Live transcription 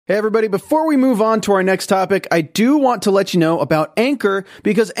Hey everybody, before we move on to our next topic, I do want to let you know about Anchor,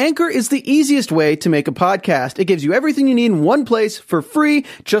 because Anchor is the easiest way to make a podcast. It gives you everything you need in one place for free,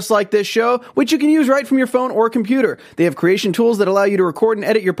 just like this show, which you can use right from your phone or computer. They have creation tools that allow you to record and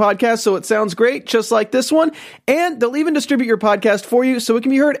edit your podcast so it sounds great, just like this one. And they'll even distribute your podcast for you so it can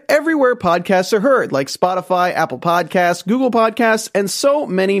be heard everywhere podcasts are heard, like Spotify, Apple Podcasts, Google Podcasts, and so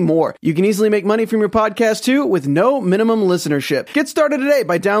many more. You can easily make money from your podcast too with no minimum listenership. Get started today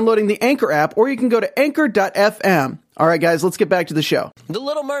by downloading the Anchor app, or you can go to anchor.fm. All right, guys, let's get back to the show. The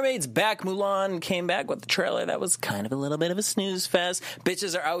Little Mermaid's back. Mulan came back with the trailer. That was kind of a little bit of a snooze fest.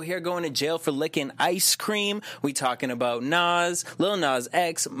 Bitches are out here going to jail for licking ice cream. We talking about Nas, Lil Nas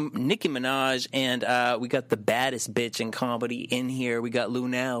X, Nicki Minaj, and we got the baddest bitch in comedy in here. We got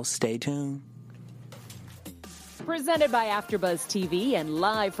Lunel. Stay tuned. Presented by AfterBuzz TV and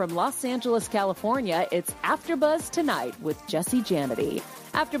live from Los Angeles, California, it's AfterBuzz Tonight with Jesse Janity.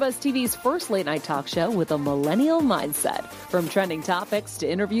 AfterBuzz TV's first late-night talk show with a millennial mindset. From trending topics to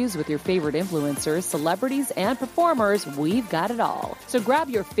interviews with your favorite influencers, celebrities, and performers, we've got it all. So grab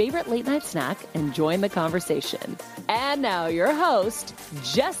your favorite late-night snack and join the conversation. And now your host,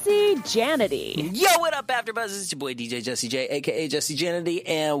 Jesse Janity. Yo, what up, AfterBuzz? It's your boy DJ Jesse J, a.k.a. Jesse Janity,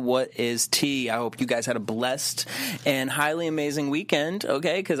 and what is tea? I hope you guys had a blessed and highly amazing weekend,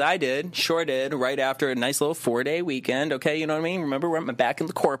 okay? Because I did, sure did, right after a nice little 4-day weekend, okay? You know what I mean? Remember, we're back in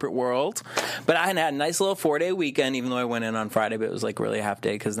the corporate world, but I had a nice little 4-day weekend, even though I went in on Friday, but it was like really a half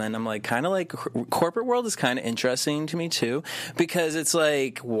day, because then I'm like, kind of like, corporate world is kind of interesting to me too, because it's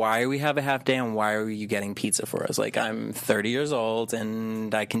like, why do we have a half day, and why are you getting pizza for us? Like, I'm 30 years old,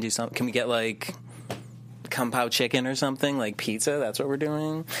 and I can do something. Can we get like Kung Pao chicken or something, like pizza? That's what we're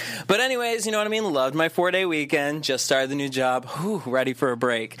doing. But anyways, you know what I mean? Loved my 4-day weekend. Just started the new job. Whew, ready for a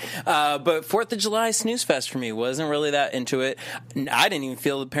break. But 4th of July snooze fest for me. Wasn't really that into it. I didn't even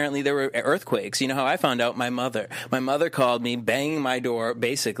feel, apparently there were earthquakes. You know how I found out? My mother called me, banging my door,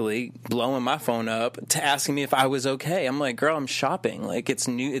 basically blowing my phone up, to asking me if I was okay. I'm like, girl, I'm shopping. Like, it's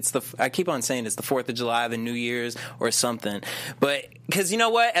new. I keep on saying it's the 4th of July, the New Year's or something. But because you know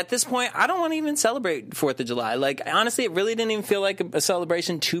what? At this point, I don't want to even celebrate 4th of July. Like, honestly, it really didn't even feel like a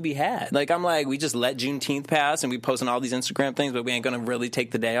celebration to be had. Like, I'm like, we just let Juneteenth pass, and we posting all these Instagram things, but we ain't going to really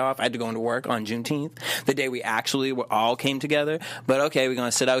take the day off. I had to go into work on Juneteenth, the day we actually all came together. But okay, we're going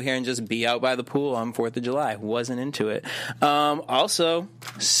to sit out here and just be out by the pool on 4th of July. Wasn't into it. Also,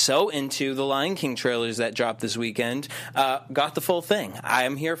 so into the Lion King trailers that dropped this weekend. Got the full thing. I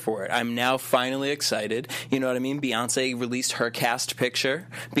am here for it. I'm now finally excited. You know what I mean? Beyonce released her cast picture.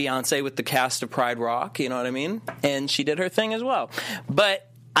 Beyonce with the cast of Pride Rock, you know what I mean? And she did her thing as well. But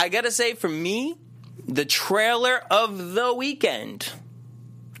I gotta say, for me, the trailer of the weekend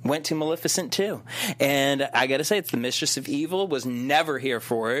went to Maleficent 2. And I gotta say, it's the Mistress of Evil. Was never here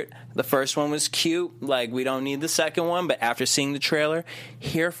for it. The first one was cute. Like, we don't need the second one. But after seeing the trailer,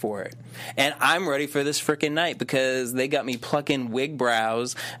 here for it. And I'm ready for this freaking night, because they got me plucking wig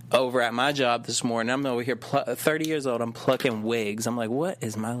brows over at my job this morning. I'm over here 30 years old. I'm plucking wigs. I'm like, what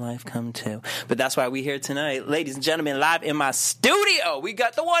is my life come to? But that's why we here tonight. Ladies and gentlemen, live in my studio, we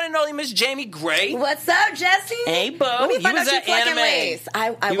got the one and only Miss Jamie Gray. What's up, Jesse? Hey, Bo. You was at Anime.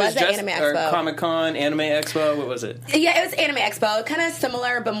 I was at Anime Expo. Or Comic-Con, Anime Expo, what was it? Yeah, it was Anime Expo. Kind of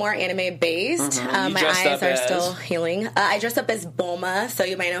similar, but more anime-based. Mm-hmm. My eyes are still healing. I dressed up as Bulma, so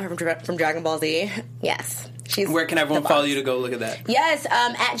you might know her from Dragon Ball Z. Yes. Where can everyone follow you to go look at that? Yes,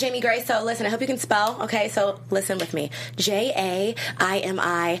 at Jamie Gray. So listen, I hope you can spell. Okay, so listen with me.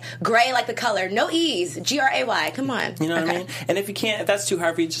 J-A-I-M-I. Gray like the color. No E's. G-R-A-Y. Come on. You know what I mean? And if you can't, if that's too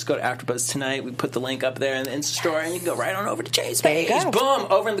hard for you, just go to AfterBuzz Tonight. We put the link up there in the Insta store, and you can go right on over to Jay's page. Boom!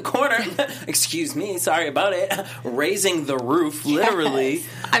 Over in the corner. Excuse me. Sorry about it. Raising the roof, literally.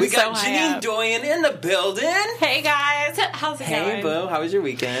 Yes. We got Janine Doyen in the building. Hey, guys. How's it going? Hey, Boo. How was your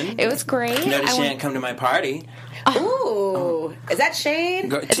weekend? It was great. Notice she didn't come to my party. Ooh. Is that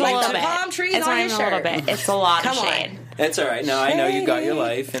shade? It's like a little the bit. palm trees it's on your a shirt. little bit. It's a lot of shade. On. It's all right. No, I know you got your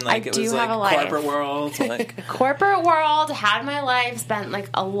life, and like I it do was have like a life. corporate world. Like Corporate world, had my life, spent like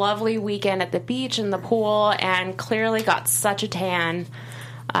a lovely weekend at the beach and the pool, and clearly got such a tan.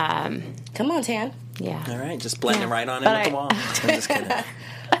 Come on, Tan. Yeah. all right, just blending right on in But with the wall. I'm just kidding.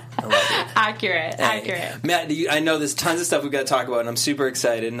 I love it. Accurate. Matt, I know there's tons of stuff we've got to talk about, and I'm super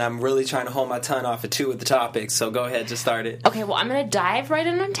excited, and I'm really trying to hold my tongue off of 2 of the topics, so go ahead, just start it. Okay, well, I'm going to dive right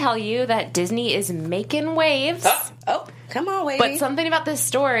in and tell you that Disney is making waves. Oh, come on, lady. But something about this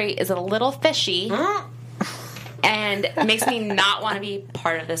story is a little fishy. and makes me not want to be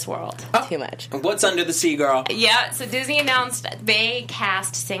part of this world. Too much. What's under the sea, girl? Yeah, so Disney announced they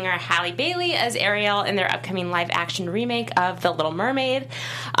cast singer Halle Bailey as Ariel in their upcoming live-action remake of The Little Mermaid.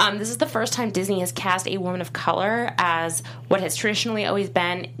 This is the first time Disney has cast a woman of color as what has traditionally always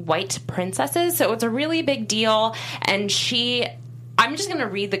been white princesses, so it's a really big deal, and I'm just going to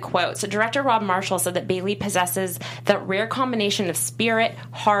read the quote. So director Rob Marshall said that Bailey possesses the rare combination of spirit,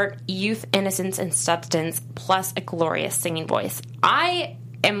 heart, youth, innocence, and substance, plus a glorious singing voice. I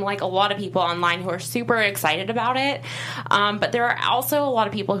am like a lot of people online who are super excited about it, but there are also a lot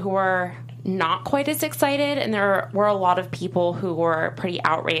of people who are not quite as excited, and there were a lot of people who were pretty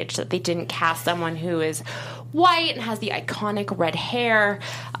outraged that they didn't cast someone who is white and has the iconic red hair.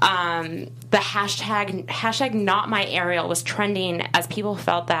 The hashtag not my Ariel was trending as people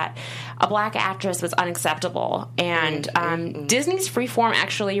felt that a black actress was unacceptable. And Disney's Freeform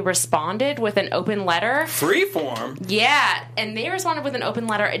actually responded with an open letter. Freeform? Yeah, and they responded with an open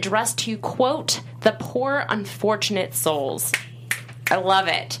letter addressed to, quote, the poor unfortunate souls. I love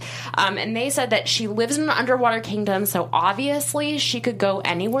it. And they said that she lives in an underwater kingdom, so obviously she could go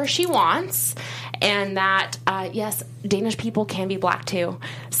anywhere she wants. And that, yes, Danish people can be black too.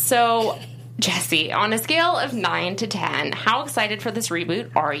 So, Jesse, on a scale of 9 to 10, how excited for this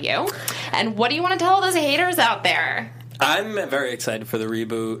reboot are you? And what do you want to tell those haters out there? I'm very excited for the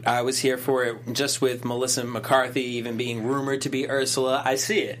reboot. I was here for it just with Melissa McCarthy even being rumored to be Ursula. I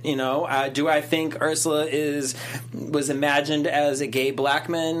see it, you know. Do I think Ursula was imagined as a gay black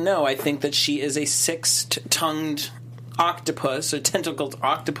man? No, I think that she is a six-tongued octopus or tentacled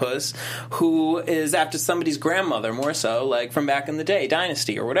octopus who is after somebody's grandmother, more so, like from back in the day,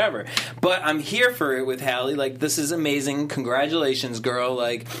 Dynasty or whatever. But I'm here for it with Halle. Like, this is amazing. Congratulations, girl.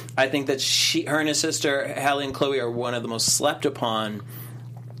 Like, I think that her and her sister, Halle and Chloe, are one of the most slept upon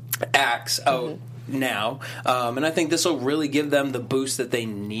acts out now. And I think this will really give them the boost that they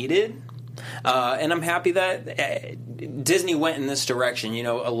needed. And I'm happy that Disney went in this direction. You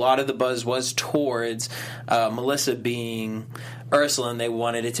know, a lot of the buzz was towards Melissa being Ursula, and they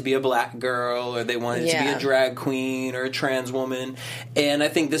wanted it to be a black girl, or they wanted it to be a drag queen or a trans woman. And I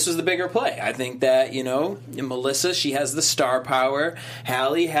think this was the bigger play. I think that, you know, Melissa, she has the star power.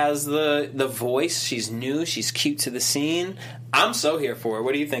 Halle has the voice. She's new. She's cute to the scene. I'm so here for it.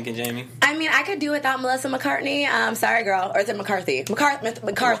 What are you thinking, Jamie? I mean, I could do without Melissa McCartney. Sorry, girl. Or is it McCarthy?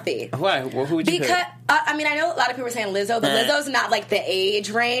 McCarthy. Why? Well, who would you pick? I mean, I know a lot of people are saying Lizzo, but Lizzo's not like the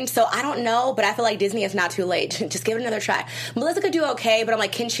age range, so I don't know, but I feel like Disney is not too late. Just give it another try. Melissa could do okay, but I'm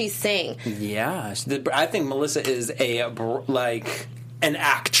like, can she sing? Yeah. I think Melissa is an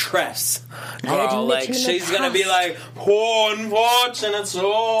actress. Girl, like, she's going to be like, poor unfortunate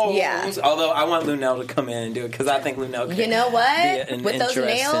souls. Yeah. Although I want Lunel to come in and do it, because I think Lunel could. You know what? With those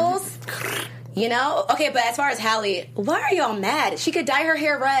nails. You know? Okay, but as far as Halle, why are y'all mad? She could dye her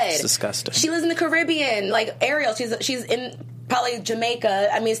hair red. It's disgusting. She lives in the Caribbean. Like, Ariel, she's in probably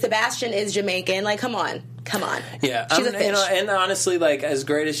Jamaica. I mean, Sebastian is Jamaican. Like, come on. Yeah, she's a fish. You know, and honestly, like, as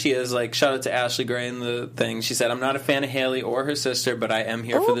great as she is, like, shout out to Ashley Gray in the thing. She said, I'm not a fan of Halle or her sister, but I am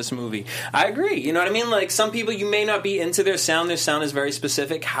here for this movie. I agree. You know what I mean? Like, some people, you may not be into their sound. Their sound is very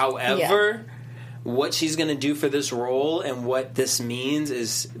specific. However, what she's going to do for this role and what this means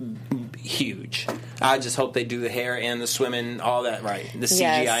is huge. I just hope they do the hair and the swimming, all that right. The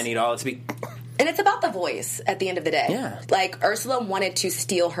CGI, I need all it to be... And it's about the voice at the end of the day. Yeah. Like, Ursula wanted to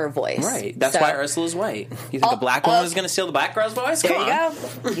steal her voice. Right. That's why Ursula's white. You think a black woman was going to steal the black girl's voice? Come on. There you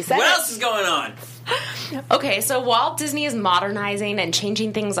go. You said what else is going on? Okay, so while Disney is modernizing and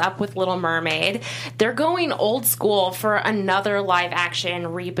changing things up with Little Mermaid, they're going old school for another live-action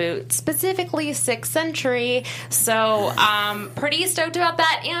reboot, specifically 6th Century. So, pretty stoked about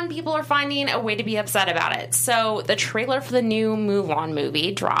that, and people are finding a way to be upset about it. So, the trailer for the new Mulan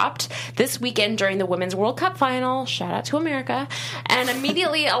movie dropped this weekend during the Women's World Cup final. Shout out to America. And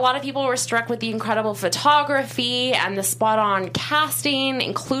immediately, a lot of people were struck with the incredible photography and the spot-on casting,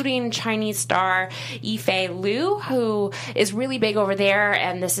 including Chinese star Yifei Liu, who is really big over there,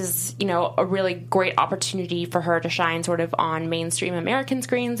 and this is, you know, a really great opportunity for her to shine sort of on mainstream American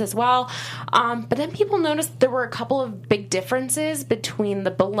screens as well. But then people noticed there were a couple of big differences between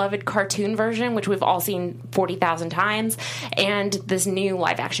the beloved cartoon version, which we've all seen 40,000 times, and this new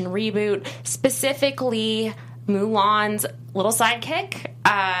live-action reboot. Specifically, Mulan's little sidekick,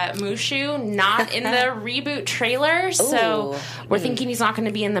 Mushu, not in the reboot trailer, so we're thinking he's not going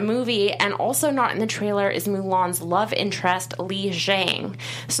to be in the movie, and also not in the trailer is Mulan's love interest, Li Zhang.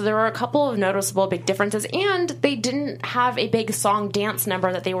 So there were a couple of noticeable big differences, and they didn't have a big song dance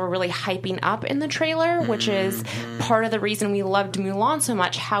number that they were really hyping up in the trailer, which is part of the reason we loved Mulan so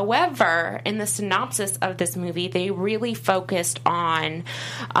much. However, in the synopsis of this movie, they really focused on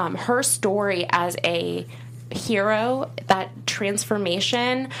her story as a hero, that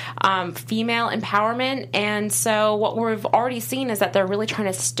transformation, female empowerment. And so what we've already seen is that they're really trying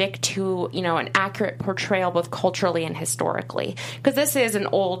to stick to, an accurate portrayal both culturally and historically. Because this is an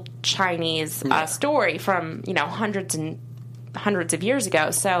old Chinese story from, hundreds and hundreds of years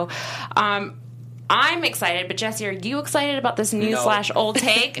ago. So, I'm excited, but Jesse, are you excited about this new / old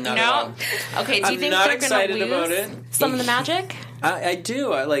take? No. Okay, do you think they're going to lose some of the magic? I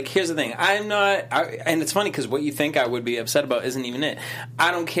do. Here's the thing. I'm not... and it's funny because what you think I would be upset about isn't even it.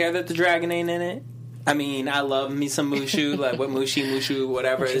 I don't care that the dragon ain't in it. I mean, I love me some Mushu, like what Mushu,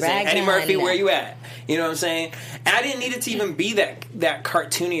 whatever it is. Eddie Murphy, where you at? You know what I'm saying? And I didn't need it to even be that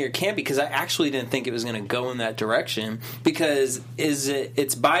cartoony or campy because I actually didn't think it was going to go in that direction because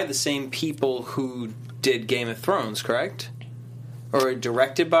it's by the same people who did Game of Thrones, correct? Or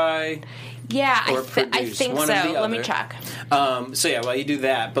directed by... Yeah, I think so. Let me check. While you do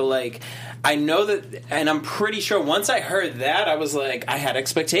that, but I know that, and I'm pretty sure once I heard that, I was like, I had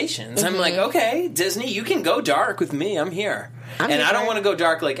expectations. I'm like, okay, Disney, you can go dark with me. I'm here. I don't want to go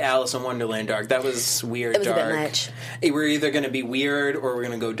dark like Alice in Wonderland dark. That was weird. It was dark. a bit much. We're either going to be weird or we're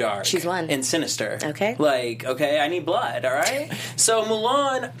going to go dark. Choose one. And sinister. Okay. I need blood, all right? So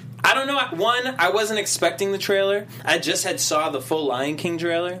Mulan... I don't know. One, I wasn't expecting the trailer. I just had saw the full Lion King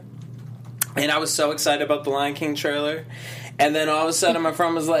trailer. And I was so excited about the Lion King trailer. And then all of a sudden my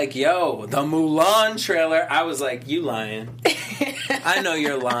friend was like, yo, the Mulan trailer. I was like, you lying. I know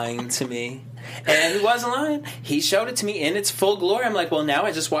you're lying to me. And he wasn't lying. He showed it to me in its full glory. I'm like, well, now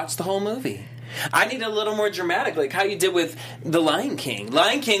I just watched the whole movie. I need a little more dramatic, like how you did with the Lion King.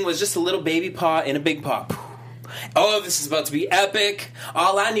 Lion King was just a little baby paw and a big paw. Oh, this is about to be epic.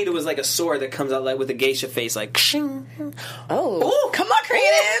 All I needed was a sword that comes out with a geisha face, shing. Oh. Ooh. Come on,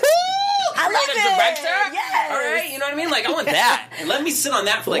 creative. I love it. Director? Yes. All right, you know what I mean? I want that. And let me sit on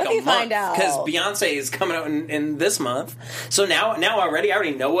that for a month. Because Beyonce is coming out in this month. So now I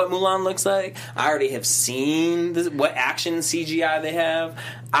already know what Mulan looks like. I already have seen what action CGI they have.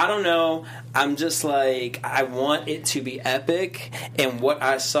 I don't know. I'm just I want it to be epic. And what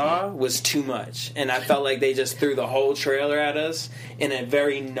I saw was too much. And I felt like they just threw the whole trailer at us in a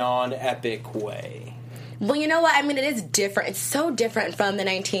very non-epic way. Well, you know what? I mean, it is different. It's so different from the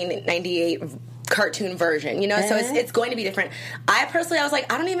 1998 cartoon version, so it's going to be different. I was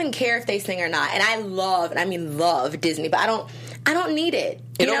like, I don't even care if they sing or not. And I love Disney, but I don't need it.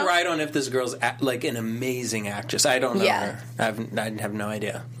 It'll ride on if this girl's an amazing actress. I don't know her. I have no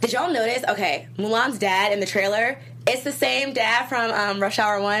idea. Did y'all notice? Okay, Mulan's dad in the trailer, it's the same dad from Rush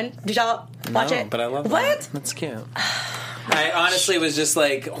Hour 1. Did y'all watch it? But I love that. What? That's cute. I honestly was just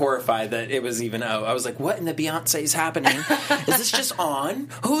horrified that it was even I was like, what in the Beyonce is happening? Is this just on?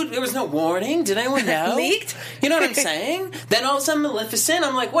 There was no warning? Did anyone know? Leaked? You know what I'm saying? Then all of a sudden Maleficent,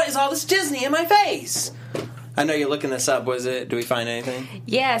 I'm like, what is all this Disney in my face? I know you're looking this up. Do we find anything?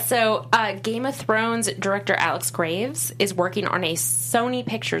 Yeah, so Game of Thrones director Alex Graves is working on a Sony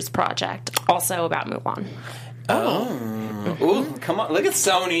Pictures project also about Mulan. Oh. Ooh, come on. Look at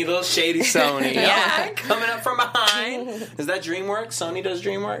Sony, little shady Sony. Yeah. Coming up from behind. Is that DreamWorks? Sony does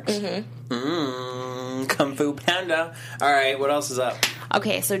DreamWorks? Kung Fu Panda. All right, what else is up?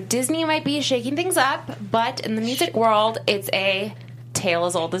 Okay, so Disney might be shaking things up, but in the music world, it's a tale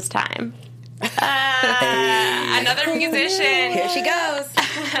as old as time. Another musician. Here she goes.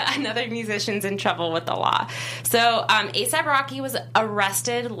 Another musician's in trouble with the law. So A$AP Rocky was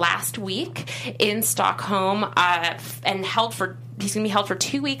arrested last week in Stockholm and he's going to be held for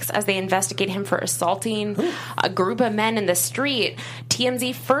 2 weeks as they investigate him for assaulting a group of men in the street.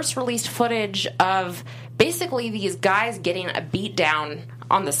 TMZ first released footage of basically these guys getting a beat down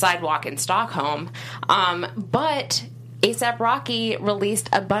on the sidewalk in Stockholm. But A$AP Rocky released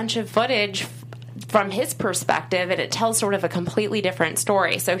a bunch of footage from his perspective, and it tells sort of a completely different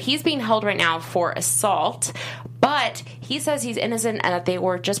story. So he's being held right now for assault, but But he says he's innocent and that they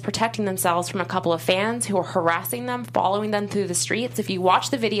were just protecting themselves from a couple of fans who were harassing them, following them through the streets. If you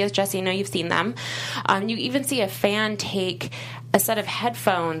watch the videos, Jesse, I know you've seen them. You even see a fan take a set of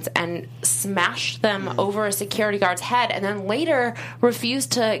headphones and smash them over a security guard's head, and then later refuse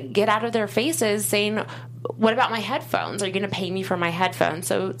to get out of their faces saying, what about my headphones? Are you going to pay me for my headphones?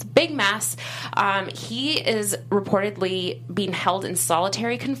 So it's a big mess. He is reportedly being held in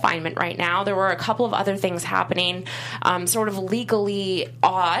solitary confinement right now. There were a couple of other things happening, sort of legally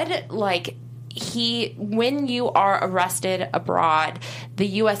odd, like when you are arrested abroad, the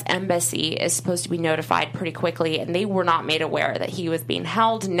U.S. Embassy is supposed to be notified pretty quickly, and they were not made aware that he was being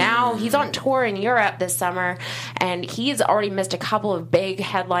held. Now he's on tour in Europe this summer, and he's already missed a couple of big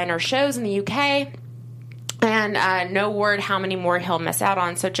headliner shows in the UK. And no word how many more he'll miss out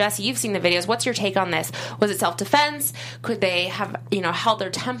on. So, Jesse, you've seen the videos. What's your take on this? Was it self-defense? Could they have, held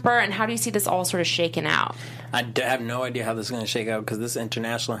their temper? And how do you see this all sort of shaken out? I have no idea how this is going to shake out because this is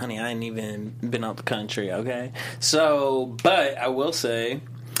international, honey. I ain't even been out the country, okay? So, but I will say,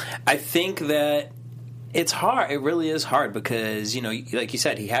 I think that it's hard. It really is hard because, like you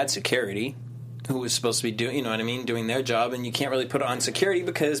said, he had security who was supposed to be doing their job, and you can't really put it on security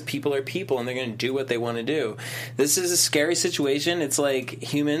because people are people and they're going to do what they want to do. This is a scary situation. It's like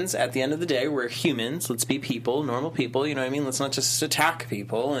humans, at the end of the day, we're humans. Let's be people, normal people, Let's not just attack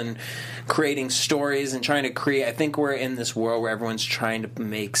people and creating stories and trying to create. I think we're in this world where everyone's trying to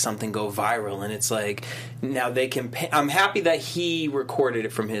make something go viral, and it's like, now they can I'm happy that he recorded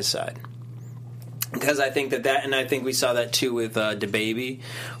it from his side. Because I think that and I think we saw that too with DaBaby,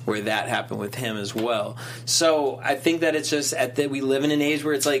 where that happened with him as well. So I think that it's just we live in an age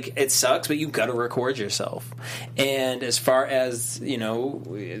where it's like, it sucks, but you've got to record yourself. And as far as,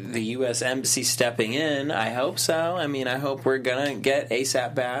 the U.S. Embassy stepping in, I hope so. I mean, I hope we're going to get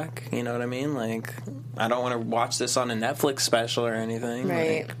ASAP back. You know what I mean? Like, I don't want to watch this on a Netflix special or anything.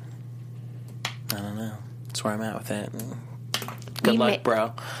 Right. Like, I don't know. That's where I'm at with it. Good luck,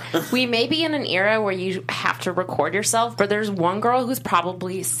 bro. We may be in an era where you have to record yourself, but there's one girl who's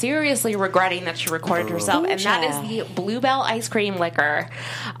probably seriously regretting that she recorded herself, and that is the Bluebell ice cream liquor.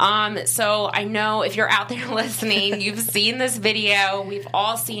 So I know if you're out there listening, you've seen this video. We've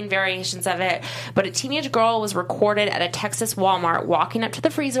all seen variations of it, but a teenage girl was recorded at a Texas Walmart walking up to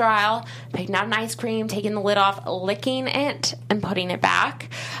the freezer aisle, picking out an ice cream, taking the lid off, licking it, and putting it back.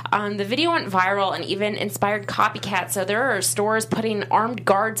 The video went viral and even inspired copycats, so there are stores putting armed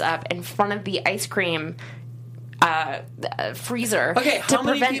guards up in front of the ice cream freezer. Okay, how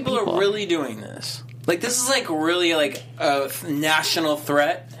many people are really doing this? Like, this is like really like a national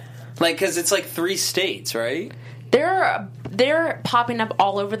threat? Like, because it's like 3 states, right? They're popping up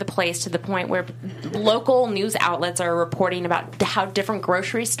all over the place to the point where local news outlets are reporting about how different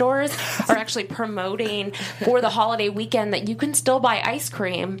grocery stores are actually promoting for the holiday weekend that you can still buy ice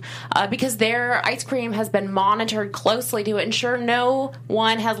cream because their ice cream has been monitored closely to ensure no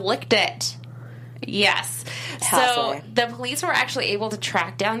one has licked it. Yes. So the police were actually able to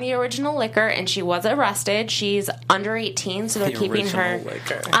track down the original liquor, and she was arrested. She's under 18, so they're keeping her.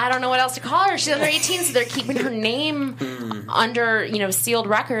 Liquor. I don't know what else to call her. She's under 18, so they're keeping her name under, sealed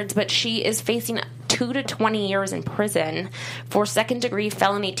records. But she is facing 2 to 20 years in prison for second-degree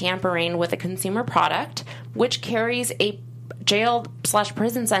felony tampering with a consumer product, which carries a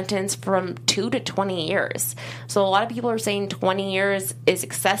jail/prison sentence from 2 to 20 years. So a lot of people are saying 20 years is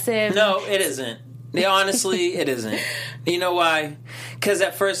excessive. No, it isn't. Yeah, honestly, it isn't. You know why? Because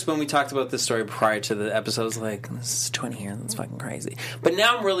at first, when we talked about this story prior to the episode, I was like, this is 20 years, that's fucking crazy. But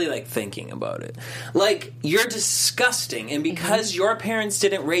now I'm really, thinking about it. Like, you're disgusting, and because your parents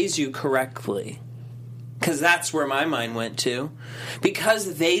didn't raise you correctly, because that's where my mind went to.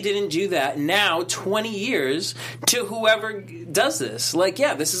 Because they didn't do that, now 20 years to whoever does this.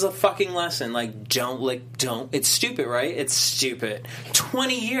 This is a fucking lesson. Don't. It's stupid, right? It's stupid.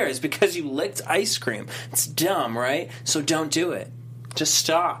 20 years because you licked ice cream. It's dumb, right? So don't do it. Just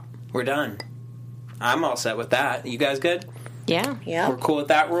stop. We're done. I'm all set with that. You guys good? Yeah. We're cool with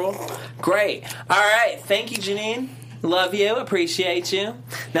that rule? Great. All right. Thank you, Janine. Love you. Appreciate you.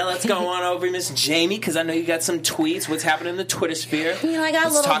 Now let's go on over to Miss Jamie, because I know you got some tweets. What's happening in the Twitter sphere?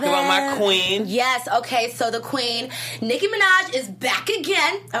 Let's talk about my queen. Yes. Okay. So the queen, Nicki Minaj, is back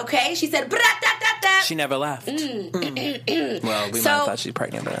again. Okay. She said, "Bra-da-da-da-da." She never left. Well, we might have thought she's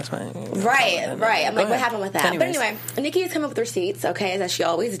pregnant, but that's fine. Right. I'm like, what happened with that? Anyways. But anyway, Nicki has come up with receipts, okay, as she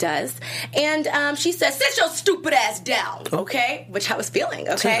always does. And she says, "Sit your stupid ass down," okay? Which I was feeling,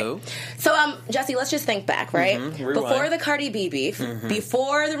 okay? So, Jesse, let's just think back, right? Before the Cardi B beef,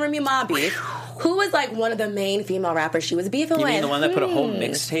 before the Remy Ma beef, who was like one of the main female rappers she was beefing with? You mean the one that put a whole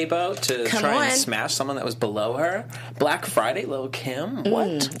mixtape out to try and smash someone that was below her? Black Friday, Lil' Kim?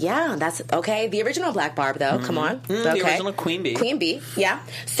 What? Yeah, that's okay. The original Black Barb, though. Come on. Okay. The original Queen Bee. Queen Bee, yeah.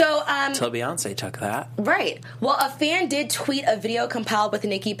 So, Till Beyonce took that. Right. Well, a fan did tweet a video compiled with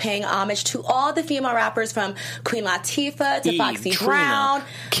Nicki paying homage to all the female rappers from Queen Latifah to Foxy Brown,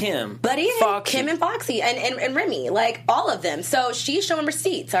 Kim, but even Foxy. Kim and Foxy and Remy, like all of them. So she's showing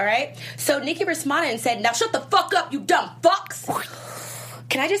receipts, all right? So Nicki responded and said, "Now shut the fuck up, you dumb fucks."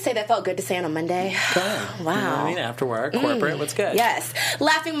 Can I just say that felt good to say on a Monday? Wow. You know what I mean? After work, corporate, what's good? Yes.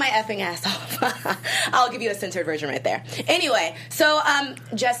 Laughing my effing ass off. I'll give you a censored version right there. Anyway, so,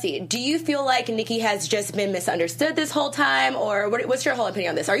 Jesse, do you feel like Nicki has just been misunderstood this whole time? Or what's your whole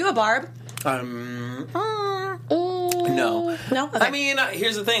opinion on this? Are you a Barb? No. No? Okay. I mean,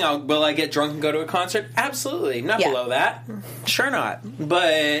 here's the thing. Will I get drunk and go to a concert? Absolutely. Not below that. Sure not.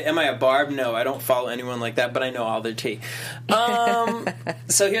 But am I a Barb? No, I don't follow anyone like that, but I know all their tea.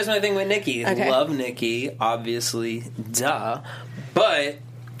 So here's my thing with Nicki. Okay. Love Nicki, obviously. Duh. But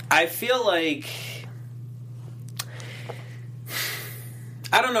I feel like...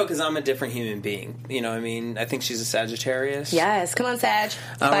 I don't know, because I'm a different human being. You know what I mean? I think she's a Sagittarius. Yes. Come on, Sag.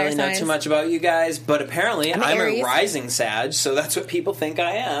 I don't really know too much about you guys, but apparently I'm Aries. a rising Sag, so that's what people think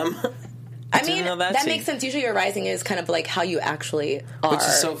I am. I mean, that makes sense. Usually your rising is kind of like how you actually are. Which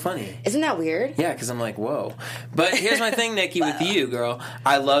is so funny. Isn't that weird? Yeah, because I'm like, whoa. But here's my thing, Nicki, with you, girl.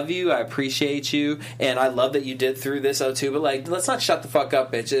 I love you. I appreciate you. And I love that you did through this, too. But, like, let's not shut the fuck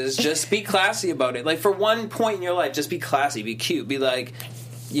up, bitches. Just be classy about it. Like, for one point in your life, just be classy. Be cute. Be like...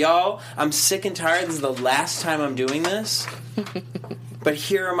 Y'all, I'm sick and tired. This is the last time I'm doing this. But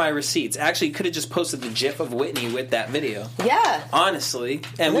here are my receipts. Actually, you could have just posted the GIF of Whitney with that video. Yeah. Honestly.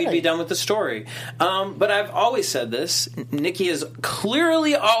 And we'd be done with the story. But I've always said this. Nicki has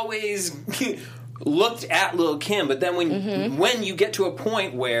clearly always looked at Lil' Kim. But then when you get to a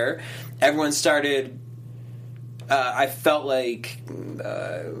point where everyone started... I felt like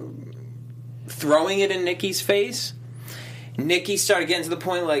throwing it in Nicki's face... Nicki started getting to the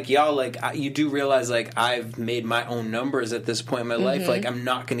point, like, y'all, like, you do realize, like, I've made my own numbers at this point in my life. Like, I'm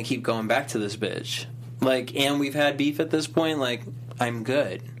not going to keep going back to this bitch. Like, and we've had beef at this point. Like, I'm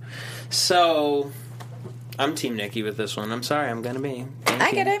good. So, I'm Team Nicki with this one. I'm sorry. I'm going to be.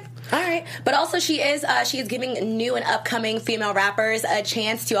 I get it. All right. But also she is giving new and upcoming female rappers a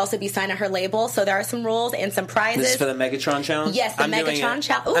chance to also be signed on her label. So there are some rules and some prizes. This is for the Megatron Challenge? Yes, the Megatron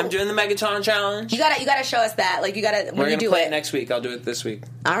Challenge. I'm doing the Megatron Challenge. You gotta show us that. Like, you gotta, when you do it. We're going to play it next week. I'll do it this week.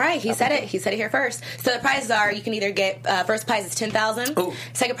 All right. He said it. He said it here first. So the prizes are, you can either get, first prize is $10,000.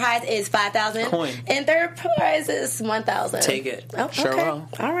 Second prize is $5,000. Coin. And third prize is $1,000. Take it. Oh, sure okay. will.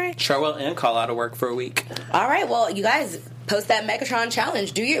 All right. Sure will, and call out of work for a week. All right. Well, you guys... post that Megatron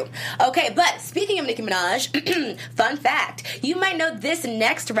Challenge, do you? Okay, but speaking of Nicki Minaj, fun fact, you might know this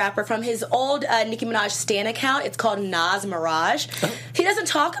next rapper from his old Nicki Minaj Stan account. It's called Nas Mirage. He doesn't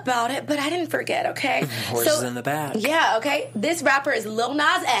talk about it, but I didn't forget, okay? Horses in the back. Yeah, okay. This rapper is Lil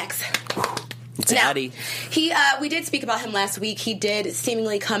Nas X. Daddy. Now, we did speak about him last week. He did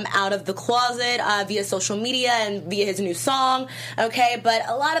seemingly come out of the closet via social media and via his new song, okay? But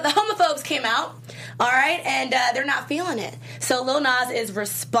a lot of the homophobes came out, all right? And they're not feeling it. So Lil Nas is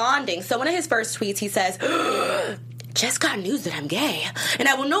responding. So one of his first tweets, he says... just got news that I'm gay, and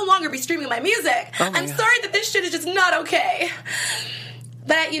I will no longer be streaming my music. I'm sorry that this shit is just not okay.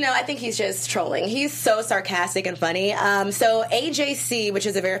 But, you know, I think he's just trolling. He's so sarcastic and funny. So AJC, which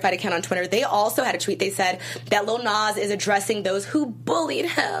is a verified account on Twitter, they also had a tweet. They said that Lil Nas is addressing those who bullied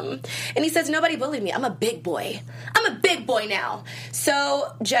him. And he says, nobody bullied me. I'm a big boy. I'm a big boy now.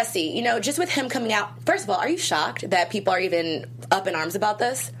 So, Jesse, you know, just with him coming out, first of all, are you shocked that people are even up in arms about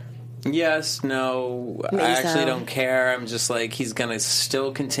this? Yes, no, Maybe I actually so. don't care. I'm just like, he's going to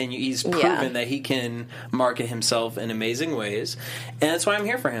still continue. He's proven that he can market himself in amazing ways. And that's why I'm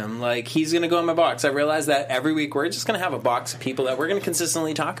here for him. Like, he's going to go in my box. I realize that every week we're just going to have a box of people that we're going to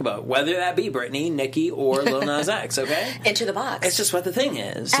consistently talk about, whether that be Britney, Nicki, or Lil Nas X, okay? Into the box. It's just what the thing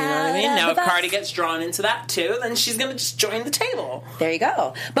is. You know what I mean? Now, if Cardi gets drawn into that, too, then she's going to just join the table. There you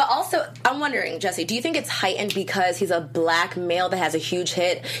go. But also, I'm wondering, Jesse, do you think it's heightened because he's a black male that has a huge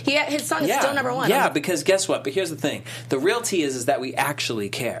hit? His song is still number one. Yeah, because guess what? But here's the thing. The real tea is that we actually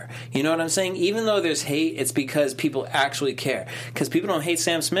care. You know what I'm saying? Even though there's hate, it's because people actually care. Because people don't hate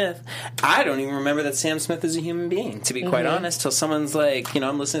Sam Smith. I don't even remember that Sam Smith is a human being, to be quite honest, till someone's like, you know,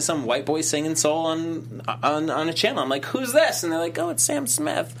 I'm listening to some white boy singing soul on a channel. I'm like, who's this? And they're like, oh, it's Sam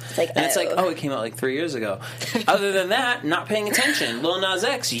Smith. It's like, it came out like 3 years ago. Other than that, not paying attention. Lil Nas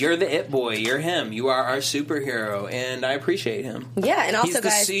X, you're the it boy. You're him. You are our superhero. And I appreciate him. Yeah, and also,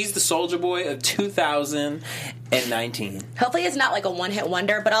 guys... He's the Soulja Boy of 2019. Hopefully it's not like a one-hit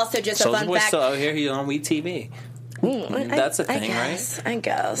wonder, but also just a Soulja fun Boy's fact. still out here. He's on We TV. That's a thing, right? I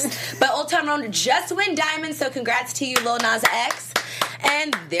guess. But Old Town Road just went diamond, so congrats to you, Lil Nas X.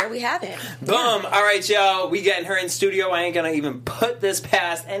 And there we have it. Boom. All right, y'all. We getting her in studio. I ain't going to even put this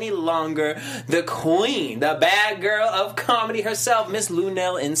past any longer. The queen, the bad girl of comedy herself, Miss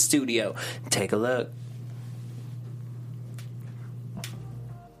Luenell in studio. Take a look.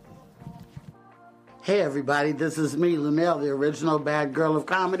 Hey everybody, this is me, Luenell, the original bad girl of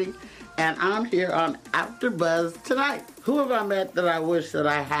comedy, and I'm here on AfterBuzz tonight. Who have I met that I wish that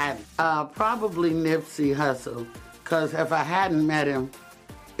I hadn't? Probably Nipsey Hussle, because if I hadn't met him,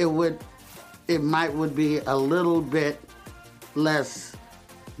 it would be a little bit less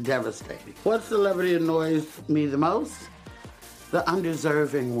devastating. What celebrity annoys me the most? The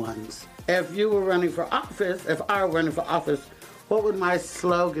undeserving ones. If I were running for office, what would my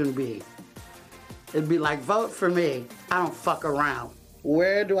slogan be? It'd be like, vote for me. I don't fuck around.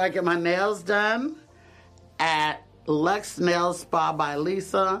 Where do I get my nails done? At Lux Nail Spa by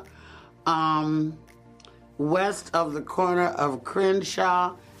Lisa, west of the corner of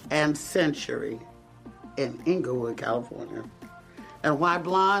Crenshaw and Century in Inglewood, California. And why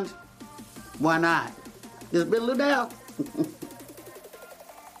blonde? Why not? It's been Luenell.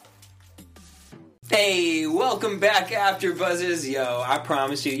 Hey, welcome back, AfterBuzzers. Yo, I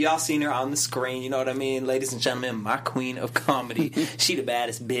promise you, y'all seen her on the screen, you know what I mean? Ladies and gentlemen, my queen of comedy. She the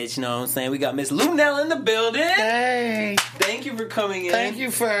baddest bitch, you know what I'm saying? We got Miss Luenell in the building. Hey. Thank you for coming in. Thank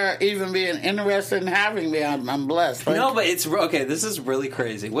you for even being interested in having me. I'm blessed. No, but it's, okay, this is really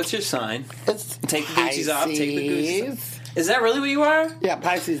crazy. What's your sign? It's Take the Gucci's off, take the Gucci's Pisces. off. Is that really what you are? Yeah,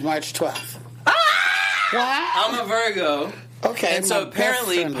 Pisces, March 12th. Ah! What? I'm a Virgo. Okay, And so my best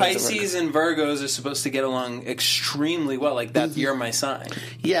apparently friend was a Pisces and Virgos are supposed to get along extremely well. Like that, you're my sign.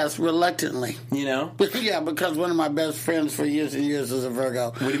 Yes, reluctantly. You know? Yeah, because one of my best friends for years and years was a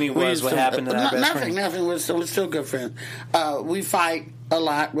Virgo. What do you mean We was? used What to- happened to that best friend? Nothing. We're still good friends. We fight a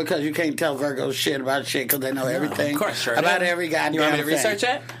lot because you can't tell Virgos shit about shit because they know everything. Of course, sure. About every goddamn You want me to thing. research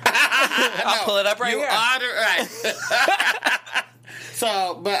it? I'll pull it up right You here. are right.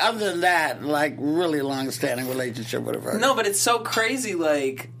 So, but other than that, like, really long-standing relationship with a Virgo. No, but it's so crazy,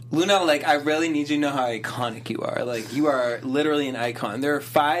 like, Luenell, like, I really need you to know how iconic you are. Like, you are literally an icon. There are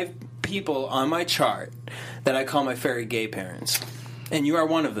 5 people on my chart that I call my fairy gay parents. And you are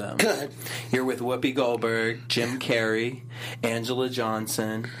one of them. Good. You're with Whoopi Goldberg, Jim Carrey, Angela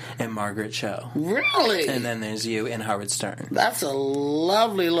Johnson, and Margaret Cho. Really? And then there's you and Howard Stern. That's a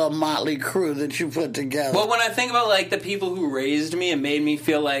lovely little motley crew that you put together. Well, when I think about, like, the people who raised me and made me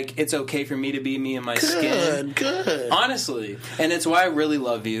feel like it's okay for me to be me in my skin. Good. Honestly. And it's why I really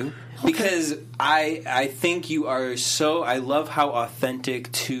love you. Because I think you are so... I love how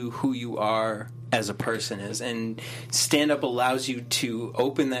authentic to who you are as a person is. And stand-up allows you to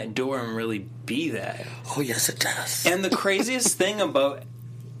open that door and really be that. Oh, yes, it does. And the craziest thing about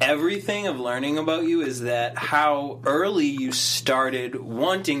everything of learning about you is that how early you started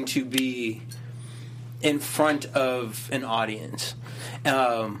wanting to be in front of an audience.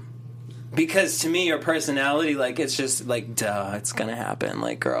 Because to me, your personality, like, it's just like, duh, it's gonna happen.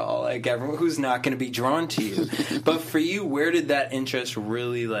 Like, girl, like, everyone who's not gonna be drawn to you. But for you, where did that interest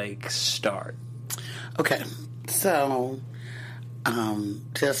really, like, start? Okay, so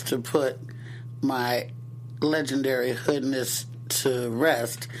just to put my legendary hoodness to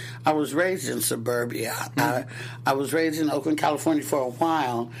rest, I was raised in suburbia. I was raised in Oakland, California for a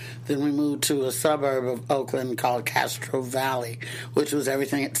while. Then we moved to a suburb of Oakland called Castro Valley, which was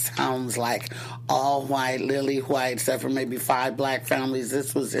everything it sounds like. All white, lily white, except for maybe 5 black families.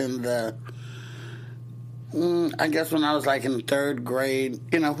 This was in the... I guess when I was like in 3rd grade,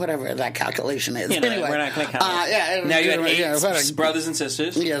 you know, whatever that calculation is. You know, anyway, we're not going to count it. yeah, Now you had 8 brothers and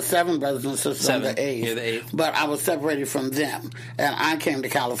sisters. Yeah, 7 brothers and sisters. 7. I'm the 8th. You're the 8th. But I was separated from them, and I came to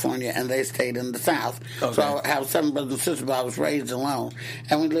California, and they stayed in the South. Okay. So I have 7 brothers and sisters, but I was raised alone,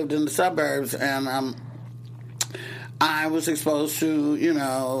 and we lived in the suburbs, and I was exposed to, you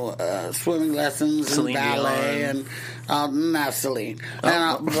know, swimming lessons Celine and ballet Dion. and not Celine,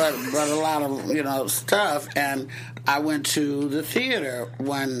 and, but a lot of, you know, stuff. And I went to the theater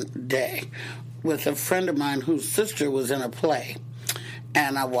one day with a friend of mine whose sister was in a play.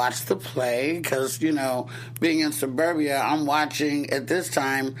 And I watched the play because, you know, being in suburbia, I'm watching at this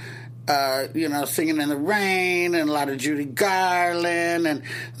time, you know, Singing in the Rain and a lot of Judy Garland and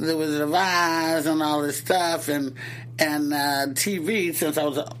The Wizard of Oz and all this stuff. And TV, since I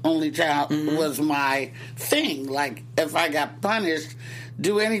was the only child, was my thing. Like, if I got punished,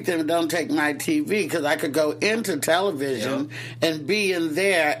 do anything but don't take my TV, because I could go into television and be in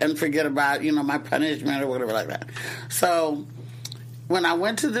there and forget about, my punishment or whatever like that. So when I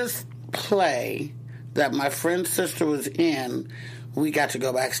went to this play that my friend's sister was in, we got to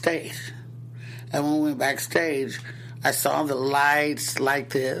go backstage. And when we went backstage, I saw the lights like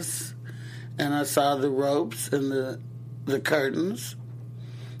this, and I saw the ropes and the curtains,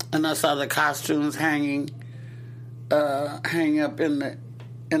 and I saw the costumes hanging up in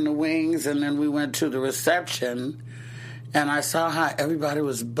the wings, and then we went to the reception, and I saw how everybody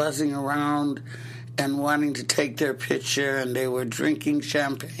was buzzing around and wanting to take their picture, and they were drinking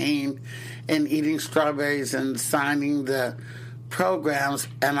champagne and eating strawberries and signing the programs,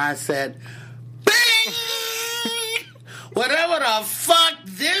 and I said, bing! Whatever the fuck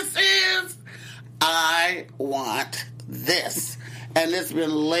this is, I want this. And it's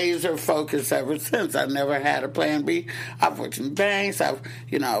been laser focused ever since. I've never had a plan B. I've worked in banks. I've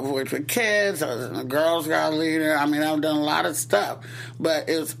worked with kids. I was a Girl Scout leader. I mean, I've done a lot of stuff, but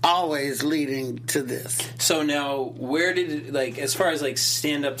it's always leading to this. So now, where did as far as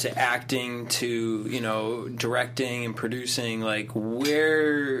stand up to acting to directing and producing,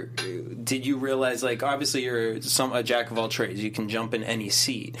 where did you realize obviously you're a jack of all trades. You can jump in any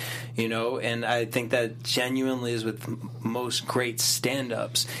seat, and I think that genuinely is with most great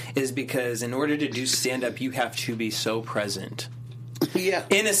stand-ups, is because in order to do stand-up you have to be so present. Yeah.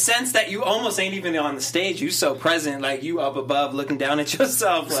 In a sense that you almost ain't even on the stage. You so present, you up above looking down at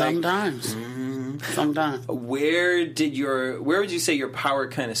yourself. Sometimes. Sometimes. Where would you say your power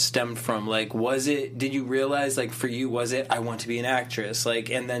kind of stemmed from? Did you realize, for you, was it, I want to be an actress?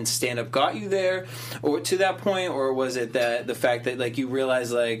 And then stand-up got you there, or to that point, or was it that the fact that, you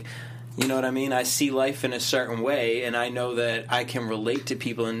realized, you know what I mean? I see life in a certain way, and I know that I can relate to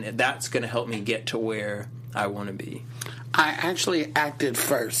people, and that's going to help me get to where I want to be. I actually acted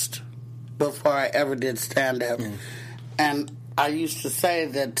first before I ever did stand-up. Mm. And I used to say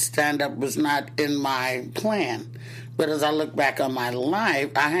that stand-up was not in my plan. But as I look back on my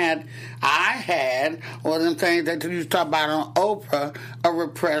life, I had one of them things that you talk about on Oprah, a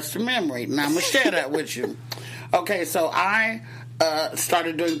repressed memory. Now, I'm going to share that with you. Okay, so I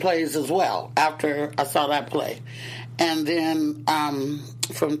started doing plays as well after I saw that play. And then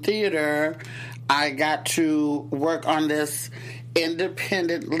from theater, I got to work on this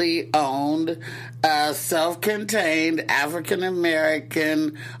independently owned, self-contained,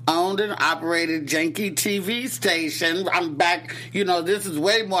 African-American, owned and operated janky TV station. I'm back, this is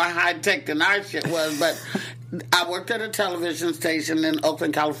way more high-tech than our shit was, but I worked at a television station in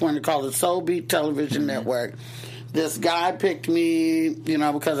Oakland, California called the Soul Beat Television Network. This guy picked me,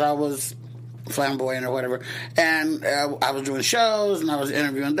 because I was flamboyant or whatever, and I was doing shows, and I was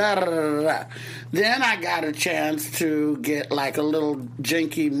interviewing, da-da-da-da-da. Then I got a chance to get, a little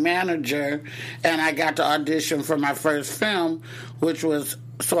janky manager, and I got to audition for my first film, which was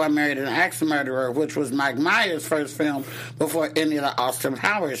So I Married an Axe Murderer, which was Mike Myers' first film before any of the Austin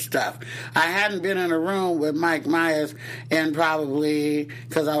Powers stuff. I hadn't been in a room with Mike Myers in probably,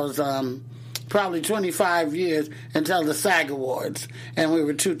 because I was probably 25 years until the SAG Awards, and we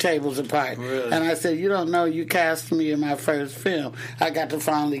were 2 tables apart. Really? And I said, you don't know you cast me in my first film. I got to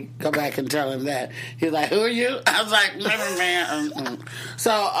finally go back and tell him that. He's like, who are you? I was like, never man.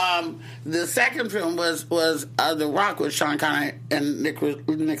 So the second film was The Rock with Sean Connery and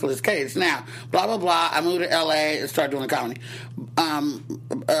Nicolas Cage. Now, blah, blah, blah, I moved to L.A. and started doing comedy.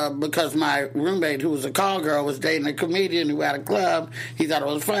 Because my roommate, who was a call girl, was dating a comedian who had a club. He thought it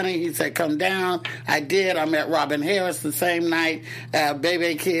was funny. He said, come down. I did. I met Robin Harris the same night,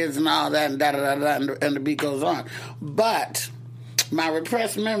 Baby Kids and all that, and da-da-da-da, and the beat goes on. But my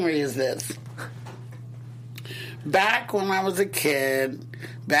repressed memory is this. Back when I was a kid,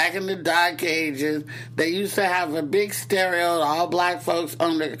 back in the dark ages, they used to have a big stereo that all black folks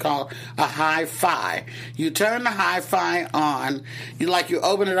owned it called a hi-fi. You turn the hi-fi on, you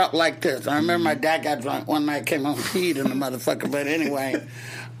open it up like this. I remember my dad got drunk one night, came home peed in the motherfucker, but anyway.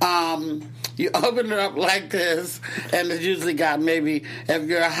 You open it up like this, and it's usually got maybe, if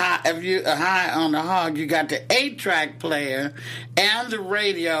you're high on the hog, you got the 8-track player and the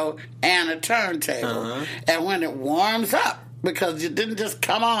radio and a turntable. Uh-huh. And when it warms up, because it didn't just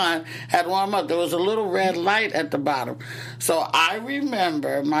come on, had warm up, there was a little red light at the bottom. So I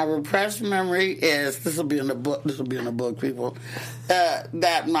remember, my repressed memory is, this will be in the book, people,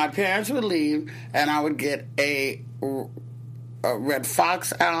 that my parents would leave, and I would get a Red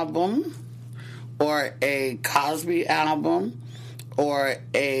Fox album, or a Cosby album, or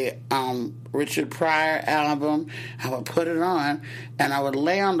a Richard Pryor album. I would put it on, and I would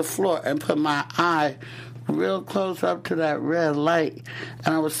lay on the floor and put my eye real close up to that red light,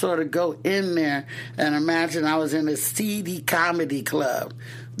 and I would sort of go in there and imagine I was in a seedy comedy club.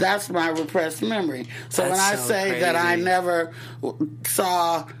 That's my repressed memory. So when I say that I never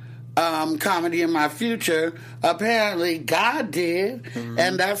saw comedy in my future, apparently God did,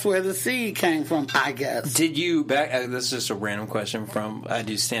 and that's where the seed came from, I guess. Did you this is just a random question from I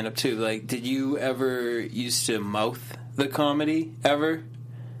do stand up too. Like, did you ever used to mouth the comedy ever?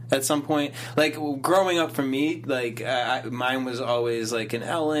 At some point, like growing up for me, like mine was always like an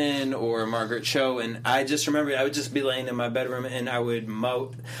Ellen or a Margaret Cho, and I just remember I would just be laying in my bedroom and I would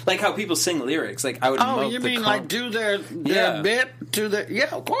mouth, like how people sing lyrics. Like I would. Oh, you mean like do their bit to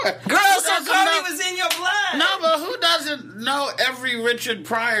the of course. Girl, so comedy was in your blood. No, but who doesn't know every Richard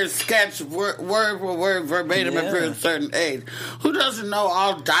Pryor sketch word for word verbatim if you're a certain age? Who doesn't know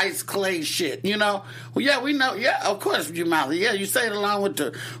all Dice Clay shit? You know. Well, yeah, we know. Yeah, of course you mouth it. Yeah, you say it along with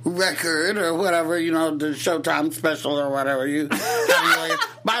the record or whatever, you know, the Showtime special or whatever.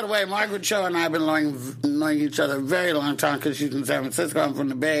 By the way, Margaret Cho and I have been knowing each other a very long time because she's in San Francisco. I'm from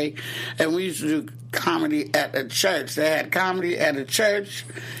the Bay, and we used to do comedy at a church. They had comedy at a church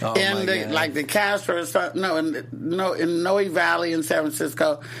in the Castro or something. In Noe Valley in San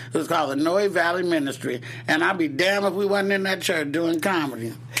Francisco. It was called the Noe Valley Ministry, and I'd be damned if we wasn't in that church doing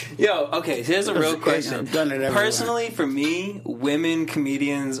comedy. Yo, okay, here's a real question. I've done it everywhere. Personally, for me, women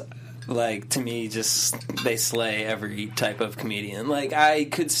comedians, like, to me, just, they slay every type of comedian. Like, I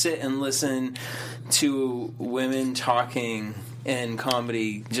could sit and listen to women talking in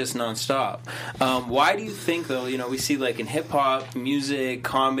comedy just nonstop. Why do you think, though, you know, we see, like, in hip-hop, music,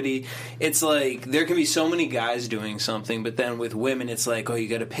 comedy, it's like there can be so many guys doing something, but then with women, it's like, oh, you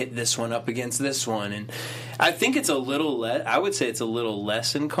got to pit this one up against this one. And I think it's a little less, I would say it's a little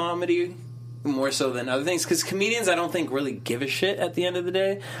less in comedy, more so than other things, because comedians, I don't think, really give a shit at the end of the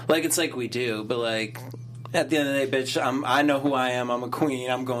day. Like, it's like we do, but, like, at the end of the day, bitch, I know who I am. I'm a queen.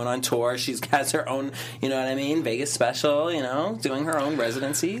 I'm going on tour. She's got her own, you know what I mean, Vegas special, you know, doing her own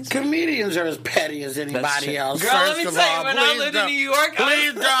residencies. Comedians are as petty as anybody else. Girl, let me tell you, when I lived in New York,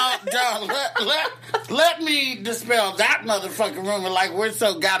 please don't let me dispel that motherfucking rumor like we're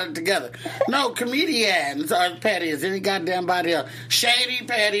so got it together. No, comedians are as petty as any goddamn body else. Shady,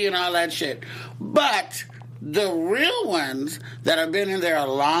 petty, and all that shit. But the real ones that have been in there a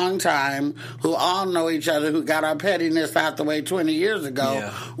long time, who all know each other, who got our pettiness out the way 20 years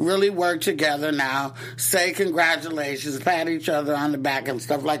ago, really work together now, say congratulations, pat each other on the back and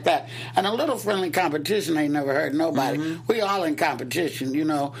stuff like that. And a little friendly competition ain't never hurt nobody. Mm-hmm. We all in competition, you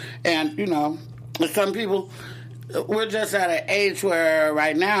know. And, you know, some people, we're just at an age where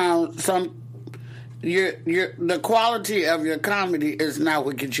right now the quality of your comedy is not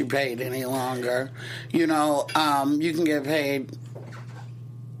what gets you paid any longer. You know, you can get paid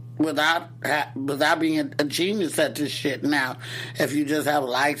without being a genius at this shit now, if you just have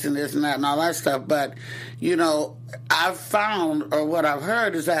likes and this and that and all that stuff. But, you know, I've found, or what I've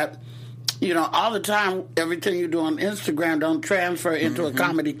heard is that, you know, all the time, everything you do on Instagram don't transfer into a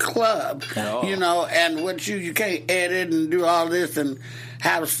comedy club. You know, and what you can't edit and do all this and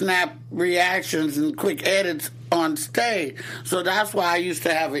have snap reactions and quick edits on stage. So that's why I used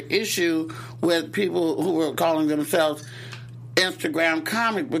to have an issue with people who were calling themselves Instagram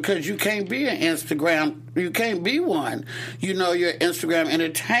comic, because you can't be an Instagram, you can't be one. You know, you're Instagram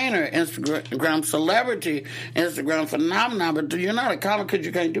entertainer, Instagram celebrity, Instagram phenomenon, but you're not a comic because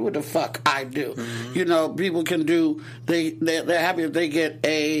you can't do what the fuck I do. Mm-hmm. You know, people can do, they're happy if they get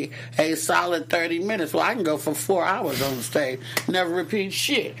a solid 30 minutes. Well, I can go for 4 hours on the stage, never repeat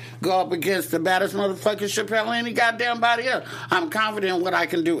shit, go up against the baddest motherfucking Chappelle any goddamn body else. I'm confident in what I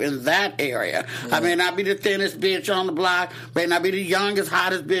can do in that area. Mm-hmm. I may not be the thinnest bitch on the block, may not be the youngest,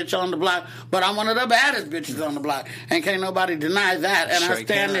 hottest bitch on the block, but I'm one of the baddest bitches on the block, and can't nobody deny that, and I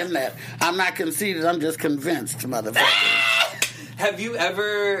stand in that. I'm not conceited, I'm just convinced, motherfucker. Have you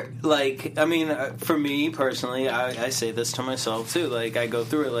ever, like, I mean, for me personally, I say this to myself too, like, I go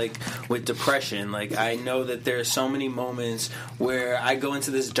through it, like, with depression. Like, I know that there are so many moments where I go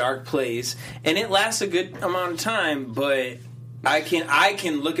into this dark place, and it lasts a good amount of time, but I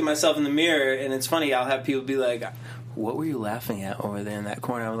can look at myself in the mirror, and it's funny, I'll have people be like, what were you laughing at over there in that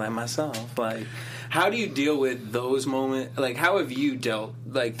corner? I was like, myself. Like, how do you deal with those moments? Like, how have you dealt,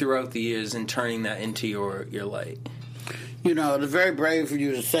 like, throughout the years in turning that into your light? You know, it's very brave for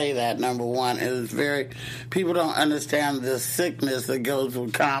you to say that, number one. It's people don't understand the sickness that goes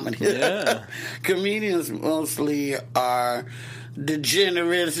with comedy. Yeah. Comedians mostly are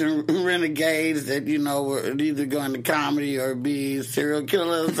degenerates and renegades that, you know, were either going to comedy or be serial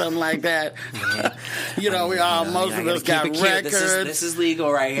killers or something like that. Yeah. You know, most of us got records. This is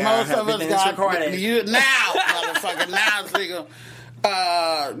legal right here. Most of us got recorded. Motherfucker, now it's legal.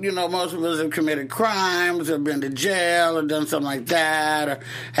 You know, most of us have committed crimes or been to jail or done something like that or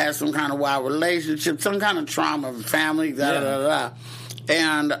had some kind of wild relationship, some kind of trauma of family,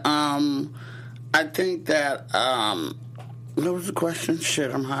 And I think that, what was the question?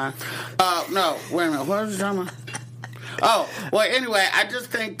 Shit, I'm high. No, wait a minute. What was the talking about? Oh, well, anyway, I just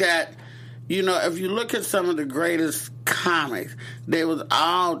think that, you know, if you look at some of the greatest comics, they was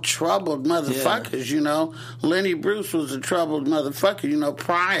all troubled motherfuckers, you know. Lenny Bruce was a troubled motherfucker, you know.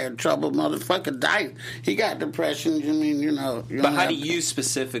 Pryor, troubled motherfucker, died. He got depression, you know. But how do you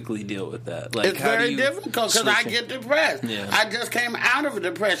specifically deal with that? Like, it's very difficult because I get depressed. Yeah. I just came out of a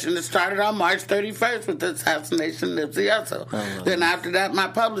depression. It started on March 31st with the assassination of Nipsey Hussle. Then after that, my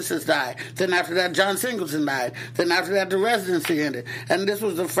publicist died. Then after that, John Singleton died. Then after that, the residency ended. And this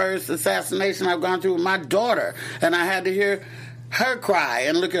was the first assassination I've gone through with my daughter. And I had to hear her cry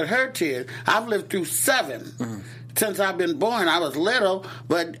and look at her tears. I've lived through 7 since I've been born. I was little,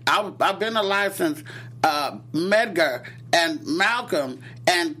 but I've been alive since Medgar and Malcolm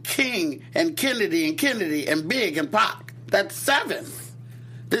and King and Kennedy and Big and Pac. That's 7.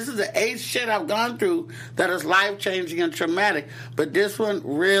 This is the 8th shit I've gone through that is life-changing and traumatic. But this one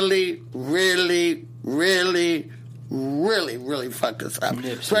really, really, really, really, really fucked us up.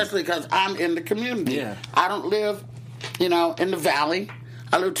 Especially because I'm in the community. Yeah. I don't live, you know, in the valley.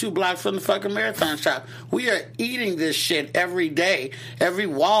 I live 2 blocks from the fucking marathon shop. We are eating this shit every day. Every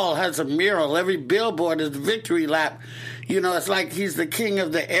wall has a mural. Every billboard is a victory lap. You know, it's like he's the king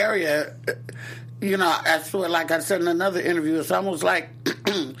of the area. You know, I swear, like I said in another interview, it's almost like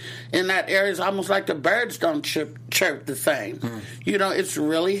in that area, it's almost like the birds don't chirp the same. You know, it's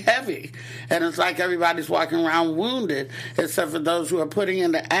really heavy. And it's like everybody's walking around wounded, except for those who are putting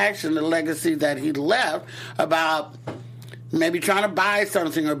into action the legacy that he left about maybe trying to buy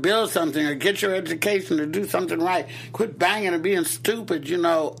something or build something or get your education or do something right. Quit banging and being stupid, you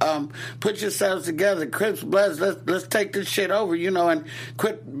know. Put yourselves together. Crips, Bloods, let's take this shit over, you know, and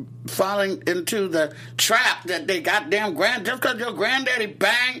quit falling into the trap that they goddamn just because your granddaddy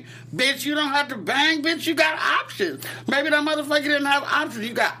bang, bitch, you don't have to bang, bitch, you got options. Maybe that motherfucker didn't have options.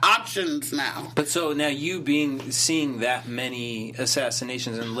 You got options now. But so now you seeing that many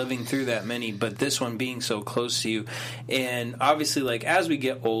assassinations and living through that many, but this one being so close to you, and obviously, like, as we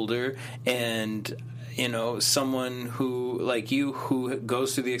get older and, you know, someone who, like you, who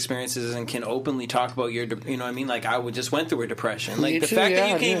goes through the experiences and can openly talk about your, you know what I mean? Like, I just went through a depression. Like, the fact that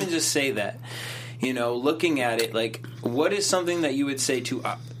you can't even just say that, you know, looking at it, like, what is something that you would say to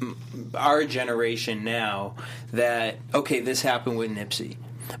our generation now that, okay, this happened with Nipsey,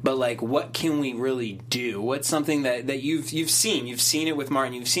 but, like, what can we really do? What's something that you've seen? You've seen it with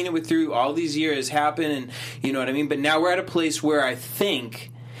Martin. You've seen it with through all these years happen, and you know what I mean? But now we're at a place where I think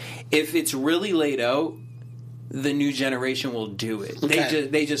if it's really laid out, the new generation will do it. Okay.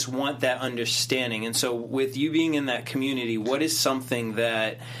 They just want that understanding. And so with you being in that community, what is something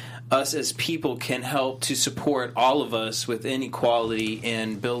that us as people can help to support all of us with inequality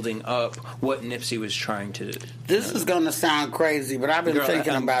and building up what Nipsey was trying to do? This is going to sound crazy, but I've been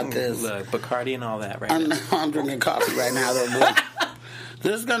thinking about this. Look, Bacardi and all that right now. I'm drinking coffee right now, though, boy.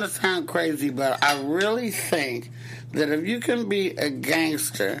 This is going to sound crazy, but I really think that if you can be a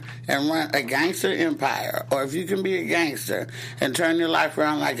gangster and run a gangster empire, or if you can be a gangster and turn your life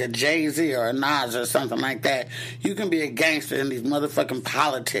around like a Jay-Z or a Nas or something like that, you can be a gangster in these motherfucking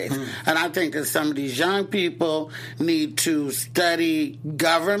politics. And I think that some of these young people need to study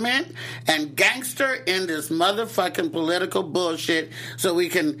government and gangster in this motherfucking political bullshit so we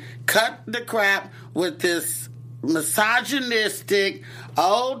can cut the crap with this misogynistic,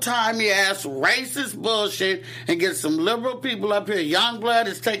 old-timey ass racist bullshit and get some liberal people up here. Young blood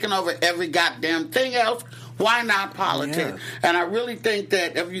is taking over every goddamn thing else. Why not politics? Yeah. And I really think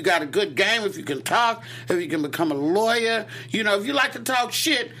that if you got a good game, if you can talk, if you can become a lawyer, you know, if you like to talk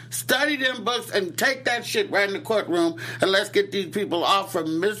shit, study them books and take that shit right in the courtroom and let's get these people off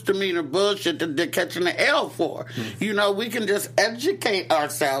from misdemeanor bullshit that they're catching the L for. You know, we can just educate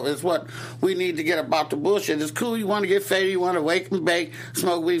ourselves is what we need to get about the bullshit. It's cool you want to get faded, you want to wake and bake,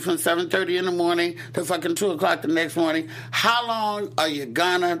 smoke weed from 7:30 in the morning to fucking 2 o'clock the next morning. How long are you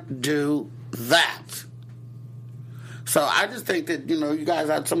gonna do that? So I just think that, you guys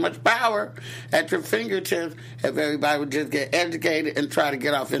have so much power at your fingertips if everybody would just get educated and try to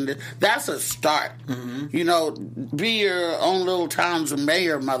get off in this. That's a start. Mm-hmm. Be your own little town's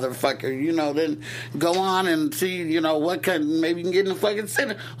mayor, motherfucker. Then go on and see, what maybe you can get in the fucking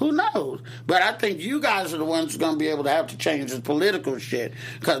Senate. Who knows? But I think you guys are the ones who's going to be able to have to change this political shit.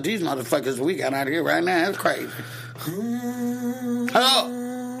 Because these motherfuckers we got out here right now, it's crazy.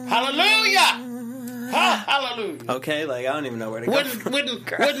 Oh, hallelujah! Hallelujah. Okay, I don't even know where to go.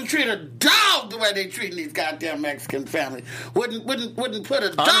 Wouldn't treat a dog the way they treating these goddamn Mexican families. Wouldn't put a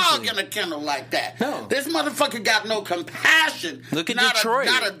dog in a kennel like that. No. This motherfucker got no compassion. Look at Detroit.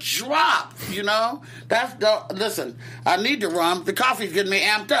 Not a drop, Listen, I need to rum. The coffee's getting me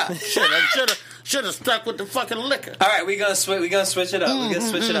amped up. Should have stuck with the fucking liquor. All right, we're gonna switch it up. We're gonna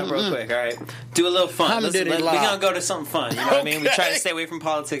switch it up real quick. All right, do a little fun. We're gonna go to something fun. You know what I mean? We try to stay away from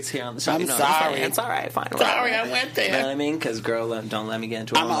politics here on the show. I'm sorry. It's all right. Fine. Sorry, I went there. You know what I mean? Because girl, don't let me get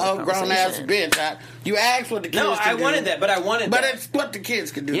into. I'm an old grown ass bitch. You asked what the kids. No, I wanted that, but I wanted. But that. it's what the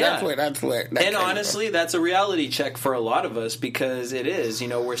kids can do. Yeah. That's where. And honestly, that's a reality check for a lot of us because it is.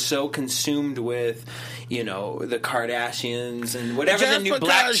 We're so consumed with, the Kardashians and whatever Just the new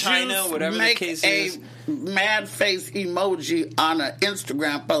Black China, whatever the case is. Mad face emoji on an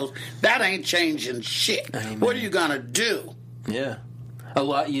Instagram post, that ain't changing shit. Amen. What are you gonna do? Yeah. A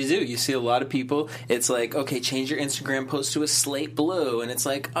lot you do. You see a lot of people, it's like, okay, change your Instagram post to a slate blue. And it's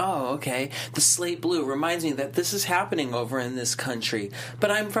like, oh, okay, the slate blue reminds me that this is happening over in this country.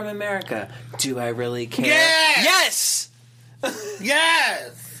 But I'm from America. Do I really care? Yes!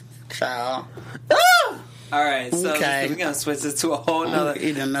 Yes! Child. Ah! All right, so okay. we're going to switch this to a whole nother...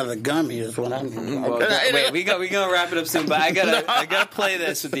 Eat another gummy is what I'm doing. Wait, we're going to wrap it up soon, but I gotta play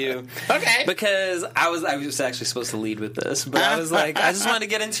this with you. Okay. Because I was actually supposed to lead with this, but I was like, I just want to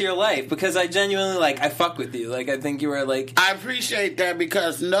get into your life because I genuinely, I fuck with you. I think you were I appreciate that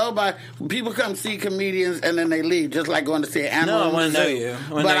because people come see comedians and then they leave, just like going to see an animal. No, I want to know you.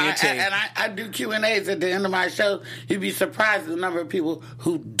 I do Q&As at the end of my show. You'd be surprised at the number of people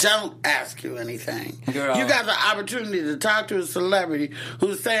who don't ask you anything. Girl. You got the opportunity to talk to a celebrity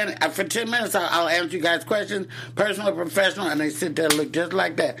who's saying, for 10 minutes, I'll answer you guys questions, personal or professional, and they sit there and look just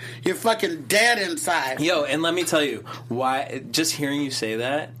like that. You're fucking dead inside. Yo, and let me tell you, why, just hearing you say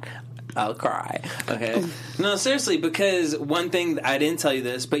that, I'll cry. Okay? No, seriously, because one thing, I didn't tell you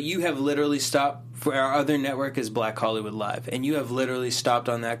this, but you have literally stopped, for our other network is Black Hollywood Live, and you have literally stopped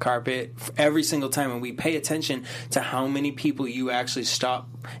on that carpet every single time, and we pay attention to how many people you actually stop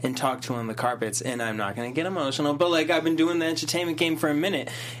and talk to on the carpets, and I'm not going to get emotional, but I've been doing the entertainment game for a minute,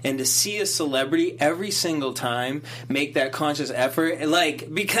 and to see a celebrity every single time make that conscious effort,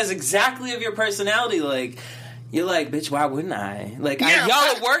 because exactly of your personality, you're like, bitch, why wouldn't I?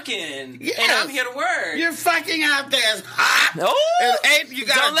 Y'all are working, yes. And I'm here to work. You're fucking out there. It's hot. Don't let it be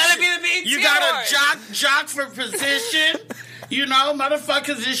the BET You got to jock for position.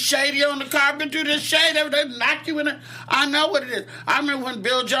 Motherfuckers is shady on the carpet, do this shade, they knock you in it. I know what it is. I remember when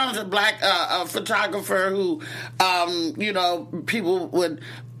Bill Jones, a black photographer who, people would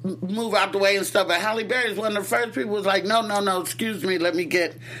move out the way and stuff, but Halle Berry is one of the first people who was like, no, excuse me, let me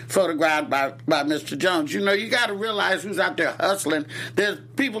get photographed by Mr. Jones. You got to realize who's out there hustling. There's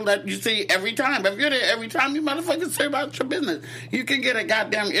people that you see every time. If you're there every time, you motherfuckers say about your business. You can get a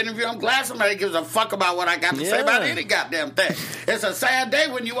goddamn interview. I'm glad somebody gives a fuck about what I got to say about any goddamn thing. It's a sad day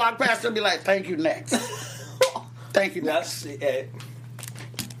when you walk past and be like, thank you, next. Thank you, next.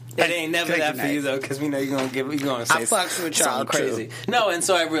 It ain't never that for you though, because we know you're gonna say something crazy. Too. No, and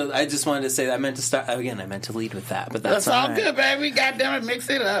so I just wanted to say that I meant to start again. I meant to lead with that, but that's all good, baby. Goddamn it, mix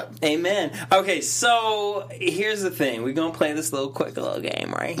it up. Amen. Okay, so here's the thing: we're gonna play this quick little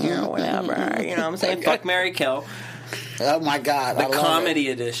game right here, or whatever. You know what I'm saying? Fuck, marry, kill. Oh my God, the comedy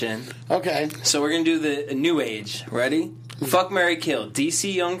edition. Okay, so we're gonna do the new age. Ready? Fuck, marry, kill.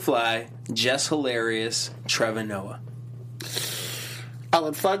 DC Young Fly, Jess Hilarious, Trevor Noah. I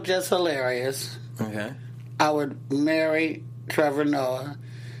would fuck Jess Hilarious. Okay. I would marry Trevor Noah.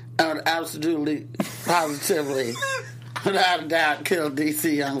 I would absolutely, positively, without a doubt, kill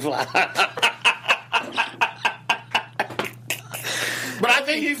DC Young Fly. But I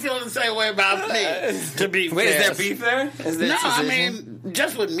think he feels the same way about me, to be fair. Wait, is there beef there? No, I mean,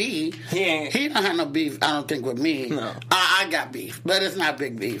 just with me. He don't have no beef, I don't think, with me. No. I got beef, but it's not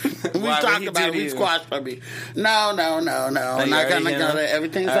big beef. We talked about it, we squashed our beef. No. Not gonna,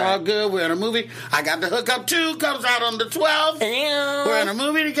 everything's all good. We're in a movie. I got the hookup too, comes out on the 12th. We're in a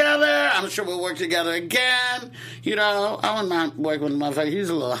movie together. I'm sure we'll work together again. I would not work with the motherfucker. He's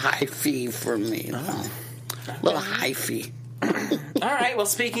a little high fee for me. A little high fee. All right, well,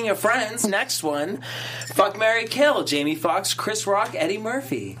 speaking of friends, next one. Fuck, marry, kill. Jamie Foxx, Chris Rock, Eddie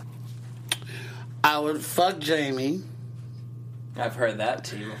Murphy. I would fuck Jamie. I've heard that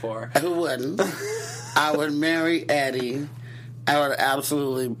to you before. Who wouldn't? I would marry Eddie. I would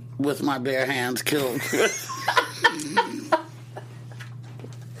absolutely, with my bare hands, kill Chris.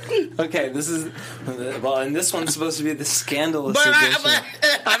 Okay, this is... Well, and this one's supposed to be the scandalous But edition.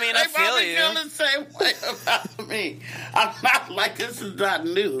 I mean, I they probably feel you. feel the same way about me. I'm not like, this is not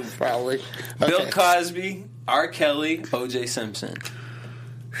news, probably. Bill Okay. Cosby, R. Kelly, O.J. Simpson.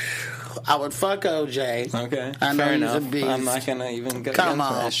 I would fuck OJ. Okay, I know fair he's enough. a beast. I'm not gonna even go Come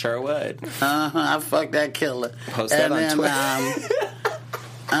against on. that. I sure would. I fuck that killer. Post that on Twitter.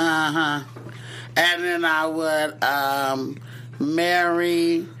 And then I would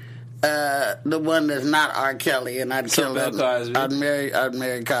marry the one that's not R. Kelly, and I'd So kill Bill him. Cosby. I'd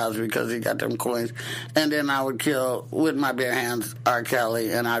marry Cosby because he got them coins, and then I would kill with my bare hands R.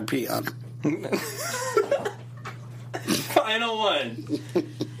 Kelly, and I'd pee on him. Final one.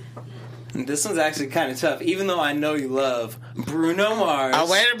 This one's actually kind of tough, even though I know you love Bruno Mars.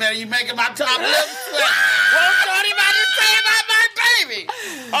 Oh, wait a minute, you making my top lip sweat. What's Tony about to say about my baby?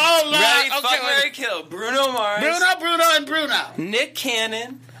 Oh, Lord. Ready, Okay, fuck, marry, kill. Bruno Mars. Bruno, and Bruno. Nick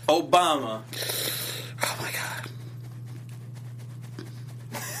Cannon. Obama. Oh, my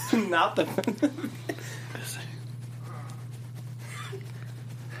God. Not the...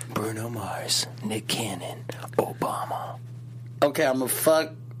 Bruno Mars. Nick Cannon. Obama. Okay, I'm going to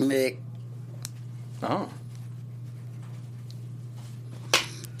fuck Nick. Oh.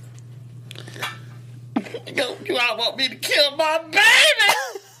 You all want me to kill my baby?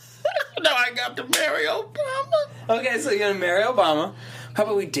 No, I got to marry Obama. Okay, so you're going to marry Obama. How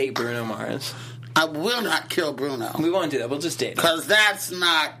about we date Bruno Mars? I will not kill Bruno. We won't do that. We'll just date him. Because that's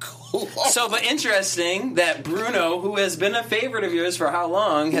not cool. So, but interesting that Bruno, who has been a favorite of yours for how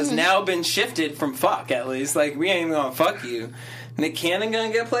long, has now been shifted from fuck, at least. Like, we ain't even gonna fuck you. Nick Cannon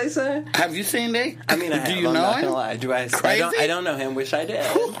gonna get placed there? Have you seen Nick? I mean, Do you I'm know not him? gonna lie. Do I? Crazy? I don't know him. Wish I did.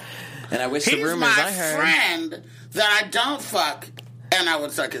 And I wish the He's rumors my I heard. friend that I don't fuck, and I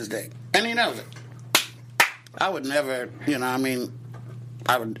would suck his dick. And he knows it. I would never,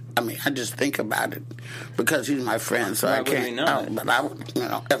 I just think about it because he's my friend, so Why I would we can't. not? But I would,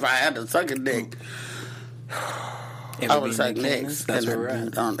 if I had to suck a dick, It I would would be suck Nick Cannon. Nick's. That's where we're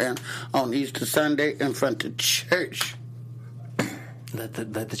at. On Easter Sunday in front of church. Let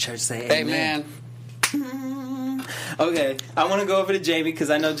the church say Amen. Okay, I want to go over to Jamie because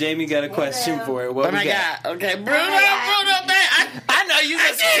I know Jamie got a question for it. What we I got? Okay, Bruno, man. I know you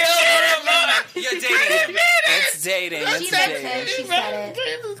just killed Bruno Mars. You're dating him. It's dating. She It's said dating. it. She said it.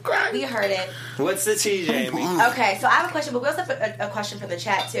 Jesus Christ. We heard it. What's the tea, Jamie? Okay, so I have a question, but we also have a question from the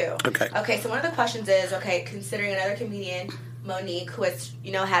chat too. Okay. Okay, so one of the questions is, considering another comedian, Monique, who has,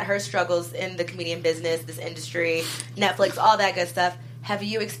 had her struggles in the comedian business, this industry, Netflix, all that good stuff, have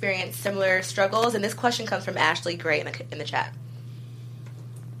you experienced similar struggles? And this question comes from Ashley Gray in the chat.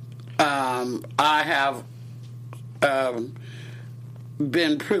 I have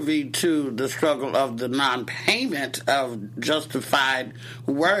been privy to the struggle of the non-payment of justified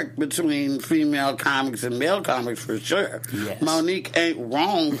work between female comics and male comics for sure. Yes. Monique ain't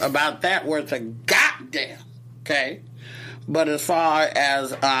wrong about that worth a goddamn, okay? But as far as,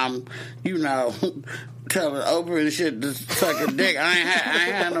 telling Oprah and shit to suck a dick, I ain't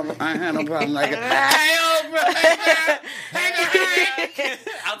had no problem like that. Hey, Oprah! Hey,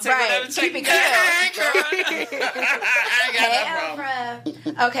 I'll take whatever Keep it check.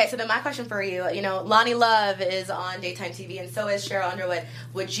 Okay, so then my question for you, Lonnie Love is on daytime TV, and so is Cheryl Underwood.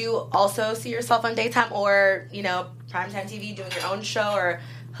 Would you also see yourself on daytime or, primetime TV, doing your own show or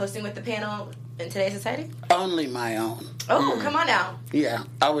hosting with the panel in today's society? Only my own. Oh, come on now. Yeah,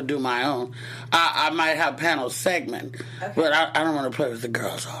 I would do my own. I might have a panel segment, but I don't want to play with the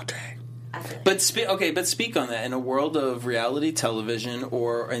girls all day. But speak on that. In a world of reality television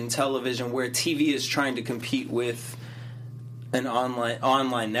or in television where TV is trying to compete with an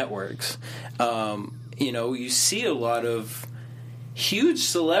online networks, you see a lot of huge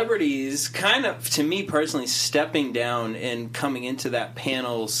celebrities kind of, to me personally, stepping down and coming into that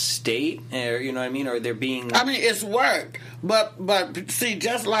panel state, or you know what I mean, or they're being... I mean, it's work, but see,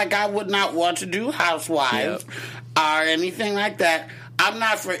 just like I would not want to do Housewives or anything like that, I'm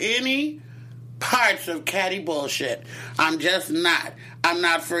not for any parts of catty bullshit. I'm just not. I'm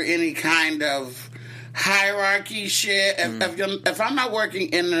not for any kind of hierarchy shit. If I'm not working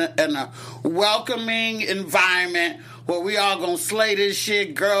in a welcoming environment where we all gonna slay this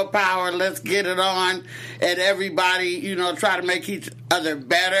shit, girl power, let's get it on, and everybody, try to make each other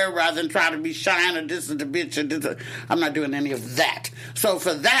better rather than try to be shying or this is the bitch or this. I'm not doing any of that. So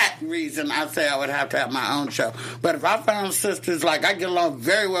for that reason, I say I would have to have my own show. But if I found sisters, like I get along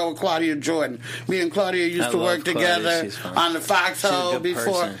very well with Claudia Jordan. Me and Claudia used to work together on the Foxhole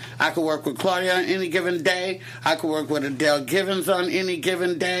before. I could work with Claudia on any given day. I could work with Adele Givens on any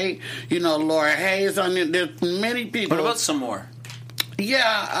given day. Laura Hayes on it. There's many people. What about some more?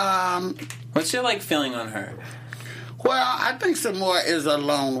 Yeah. What's your feeling on her? Well, I think some more is a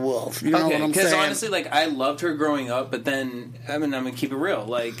lone wolf. You know what I'm saying? Because honestly, I loved her growing up, but then, I'm going to keep it real.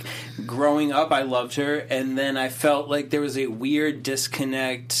 Growing up, I loved her, and then I felt like there was a weird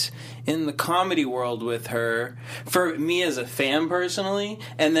disconnect in the comedy world with her, for me as a fan personally,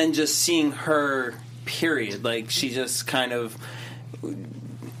 and then just seeing her, period. She just kind of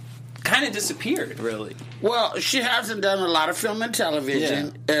disappeared, really. Well, she hasn't done a lot of film and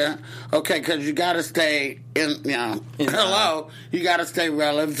television. Yeah. Because you got to stay hello, you got to stay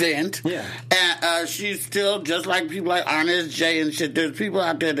relevant. Yeah. And she's still, just like people like Ernest J and shit, there's people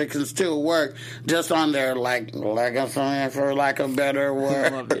out there that can still work just on their, legacy, for lack of a better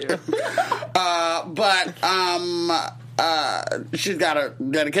word. I love you. She's got a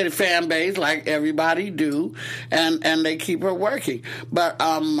dedicated fan base, like everybody do, and they keep her working. But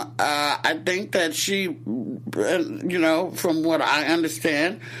I think that she, from what I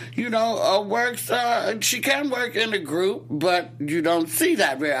understand, works. She can work in a group, but you don't see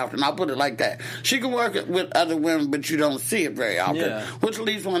that very often. I'll put it like that. She can work with other women, but you don't see it very often, which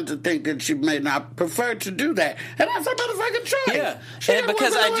leads one to think that she may not prefer to do that. And that's a motherfucking choice. Yeah,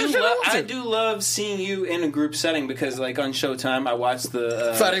 because I do love seeing you in a group setting, because on Showtime, I watched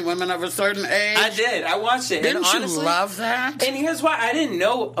the Funny Women of a Certain Age. I did. I watched it. Didn't honestly, you love that? And here's why: I didn't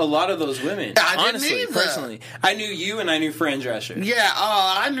know a lot of those women. Honestly, personally, I knew you and I knew Fran Drescher. Yeah.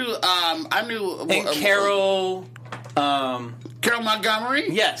 I knew. And Carol. Carol Montgomery?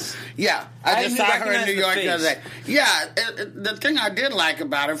 Yes. Yeah. I just saw her in New York the other day. Yeah. The thing I did like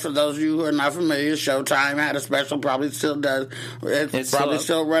about it, for those of you who are not familiar, Showtime had a special, probably still does. It's probably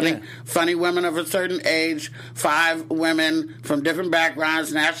still running. Yeah. Funny Women of a Certain Age. 5 women from different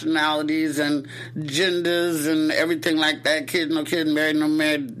backgrounds, nationalities, and genders, and everything like that. Kid, no kid, married, no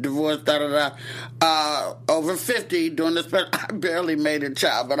married, divorced, over 50 doing this. I barely made it,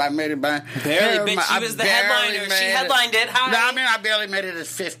 child, but I made it by... Barely, bitch. She was the headliner. She headlined it. Hi. No, I barely made it as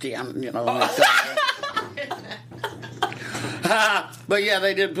 50. But yeah,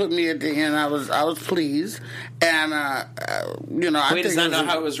 they did put me at the end. I was pleased, and I Wait, does that know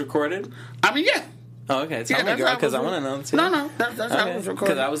how it was recorded? I mean, yeah. Oh, okay. Tell me, girl, because I want to know too. No, that's how it was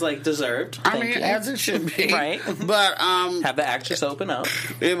recorded. Because I was deserved. As it should be, right? But have the actress open up.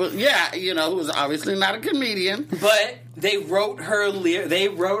 It was, who was obviously not a comedian, but they wrote her. They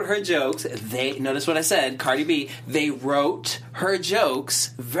wrote her jokes. Notice what I said, Cardi B. They wrote her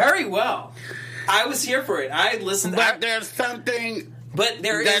jokes very well. I was here for it. I listened. But there's something. But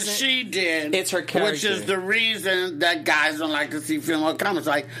that she did. It's her character. Which is the reason that guys don't like to see film or comics.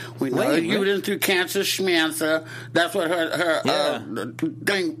 We know you didn't do Cancer Schmancer. That's what her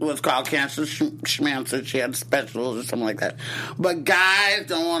thing was called, Cancer Schmancer. She had specials or something like that. But guys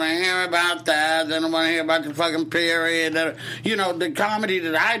don't want to hear about that. They don't want to hear about the fucking period. The comedy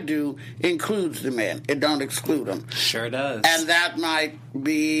that I do includes the men. It don't exclude them. Sure does. And that might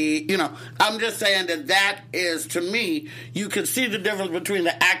be, I'm just saying that is, to me, you can see the difference between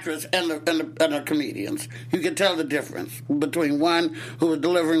the actress and the comedians. You can tell the difference between one who was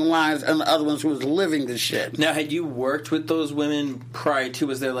delivering lines and the other ones who was living the shit. Now, had you worked with those women prior to?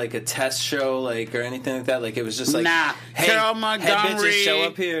 Was there a test show, or anything like that? It was just nah. Hey, Carol Montgomery show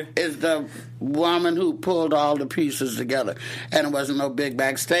up here. Is the woman who pulled all the pieces together, and it wasn't no big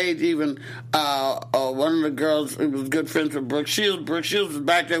backstage. Even one of the girls who was good friends with Brooke Shields. Brooke Shields was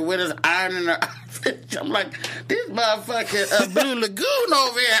back there with us ironing her outfit. I'm like, this motherfucking Blue Lagoon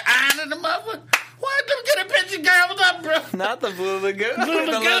over here ironing the motherfucker. What? Let me get a picture, girl. What's up, bro? Not the Blue Lagoon. Blue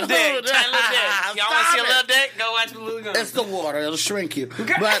Lagoon. The little dick. Y'all want to see a little dick? Go watch Blue Lagoon. It's the water. It'll shrink you.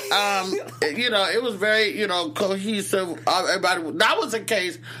 But, it was very, cohesive. Everybody. That was a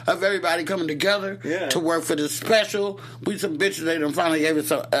case of everybody coming together to work for this special. We some bitches. They done finally gave us,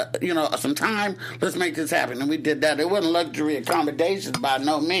 some time. Let's make this happen. And we did that. It wasn't luxury accommodations by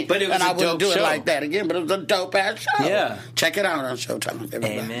no means. But it was I wouldn't do it like that again. But it was a dope-ass show. Yeah. Check it out on Showtime,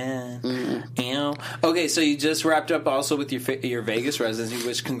 everybody. Amen. know. Okay, so you just wrapped up also with your Vegas residency,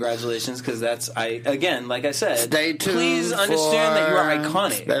 which congratulations, because that's again, like I said, stay tuned. Please understand that you are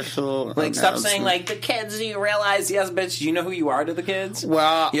iconic. Special, like stop saying like the kids. Do you realize? Yes, bitch. Do you know who you are to the kids?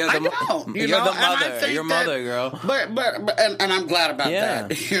 Well, you're I don't. You're the mother. Your mother, girl. But and I'm glad about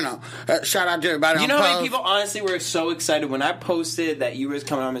that. You know, shout out to everybody. You know how many people honestly were so excited when I posted that you was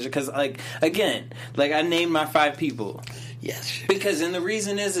coming on because like again, like I named my 5 people. Yes. Because and the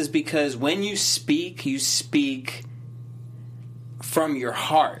reason is because when you speak from your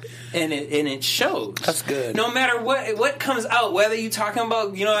heart, and it shows. That's good. No matter what comes out, whether you talking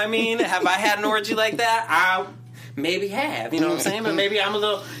about, you know what I mean? Have I had an orgy like that? I maybe have, you know what I'm saying? But maybe I'm a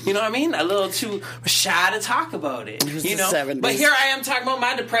little, you know what I mean? A little too shy to talk about it, you know? 70s. But here I am talking about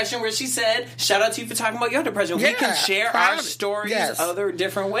my depression, where she said, shout out to you for talking about your depression. Yeah, we can share our stories other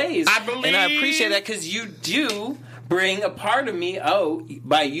different ways. I believe. And I appreciate that because you do bring a part of me out.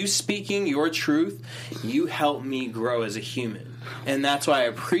 By you speaking your truth, you help me grow as a human. And that's why I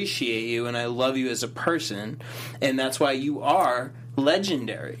appreciate you and I love you as a person. And that's why you are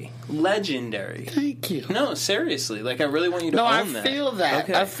legendary. Legendary. Thank you. No, seriously. Like, I really want you to own that. I feel that.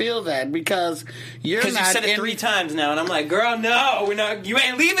 Okay. I feel that because you're not... Because you said it 3 times now, and I'm like, girl, no, we're not... You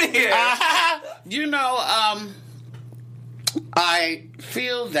ain't leaving here. You know, I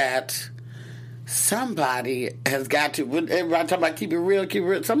feel that somebody has got to... Everybody talk about keep it real,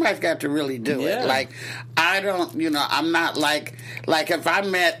 somebody's got to really do it. Like, I don't... You know, I'm not like if I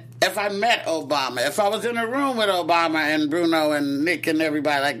met Obama, if I was in a room with Obama and Bruno and Nick and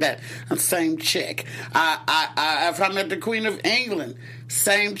everybody like that, same chick. If I met the Queen of England,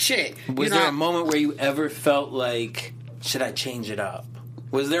 same chick. Was there a moment where you ever felt like, should I change it up?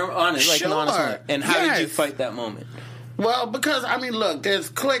 Was there an honest moment? And how did you fight that moment? Well, because, I mean, look, there's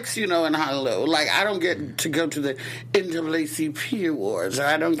cliques, you know, in Honolulu. Like, I don't get to go to the NAACP awards, or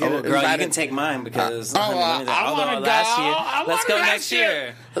I don't get invited. Girl, you can take mine because... I want to go. Let's go next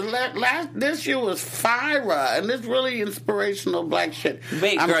year. This year was FIRA, and this really inspirational black shit.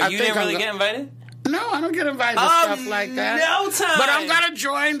 Wait, girl, you didn't really get invited? No, I don't get invited to stuff like that. No time. But I'm going to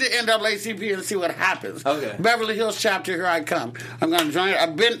join the NAACP and see what happens. Okay. Beverly Hills chapter, here I come. I'm going to join it.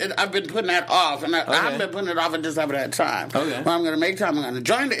 I've been putting that off, and I haven't been putting it off. I just haven't had time. Okay. But I'm going to make time. I'm going to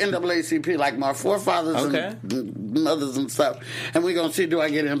join the NAACP like my forefathers and mothers and stuff, and we're going to see do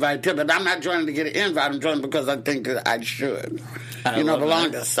I get invited to. But I'm not joining to get an invite. I'm joining because I think that I should.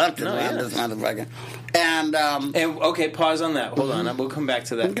 Belong to something around this motherfucker. And okay, pause on that. Hold on, we'll come back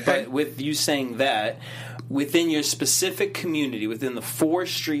to that. Okay. But with you saying that, within your specific community, within the 4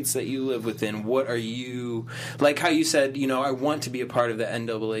 streets that you live within, what are you, like how you said, you know, I want to be a part of the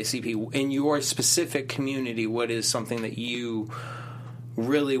NAACP. In your specific community, what is something that you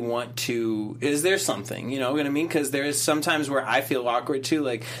really want to, is there something, you know what I mean? Because there is sometimes where I feel awkward too,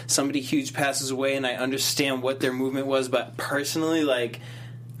 like somebody huge passes away and I understand what their movement was, but personally, like,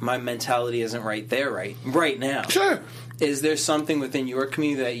 my mentality isn't right there right now. Sure. Is there something within your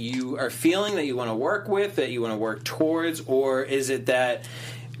community that you are feeling that you want to work with, that you want to work towards, or is it that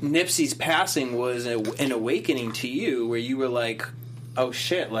Nipsey's passing was an awakening to you where you were like, oh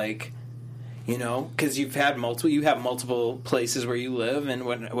shit, like, you know, because you have multiple places where you live and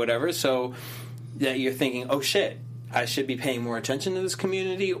whatever, so that you're thinking, oh shit, I should be paying more attention to this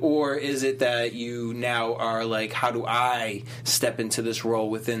community? Or is it that you now are like, how do I step into this role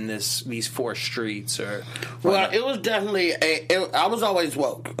within these 4 streets? Or well, it was definitely I was always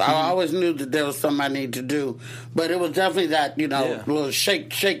woke. Mm-hmm. I always knew that there was something I needed to do, but it was definitely that, you know, little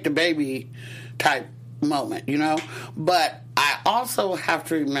shake the baby type moment, you know. But I also have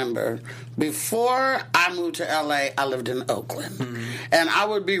to remember, before I moved to L.A., I lived in Oakland. Mm-hmm. And I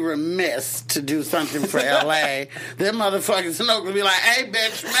would be remiss to do something for L.A. Them motherfuckers in Oakland be like, hey,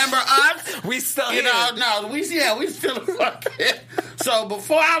 bitch, remember us? We still here. We still fucking. So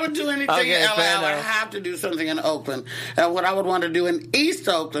before I would do anything in L.A., I would have to do something in Oakland. And what I would want to do in East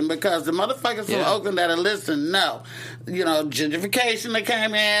Oakland, because the motherfuckers from Oakland that are listening know, you know, gentrification that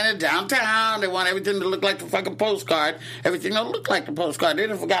came in and downtown, they want everything to look like the fucking postcard. Everything don't look like the postcard. They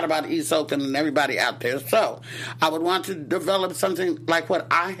didn't forgot about East Oakland and everybody out there. So I would want to develop something like what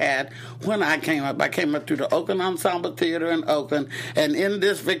I had when I came up. I came up through the Oakland Ensemble Theater in Oakland, and in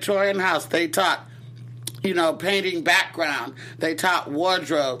this Victorian house, they taught, you know, painting background. They taught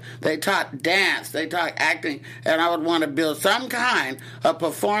wardrobe. They taught dance. They taught acting. And I would want to build some kind of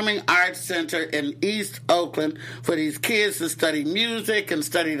performing arts center in East Oakland for these kids to study music and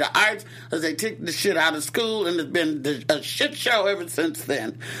study the arts, as they took the shit out of school, and it's been a shit show ever since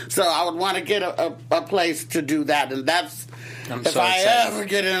then. So I would want to get a place to do that, and that's... If I ever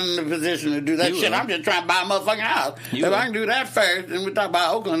get in the position to do that shit, I'm just trying to buy a motherfucking house. If I can do that first, then we talk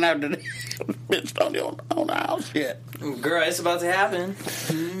about Oakland after that. Bitch don't even own a house yet. Girl, it's about to happen.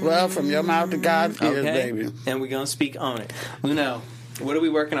 Well, from your mouth to God's ears, Okay. baby. And we're going to speak on it. Luno, what are we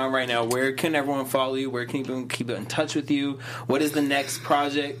working on right now? Where can everyone follow you? Where can people keep in touch with you? What is the next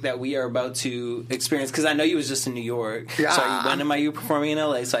project that we are about to experience? Because I know you was just in New York. Yeah. So when are you performing in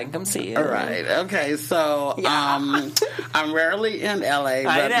LA so I can come see you? All right. Okay. So I'm rarely in LA, I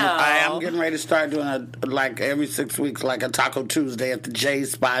but know. I am getting ready to start doing every 6 weeks, like a Taco Tuesday at the J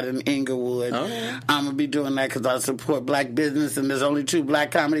Spot in Inglewood. Okay. I'm gonna be doing that because I support black business, and there's only 2 black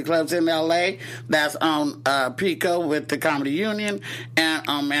comedy clubs in LA. That's on Pico with the Comedy Union, and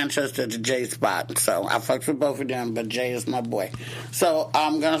on Manchester at the J Spot. So I fucks with both of them, but Jay is my boy. So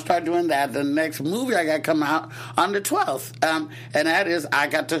I'm gonna start doing that. The next movie I got come out on the 12th, and that is I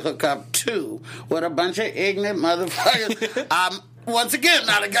Got to Hook Up 2 with a bunch of ignorant motherfuckers. Once again,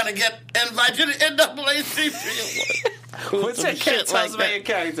 not gonna get invited to NAACP. What's that character? Tell us about your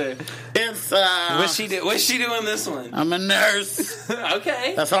character. It's What's she do in this one? I'm a nurse.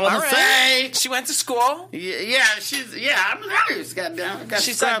 Okay. That's all I'm gonna say. She went to school. Yeah, I'm a nurse. Goddamn.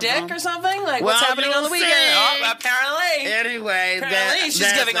 She sucked dick or something? Like, what's happening on the weekend? Oh, apparently. Anyway,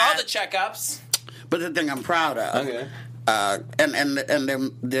 She's giving all the checkups. But the thing I'm proud of. Okay. And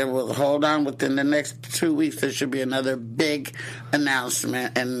then there will, hold on, within the next 2 weeks there should be another big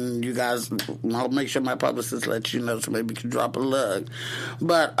announcement, and you guys, I'll make sure my publicist lets you know so maybe you can drop a lug.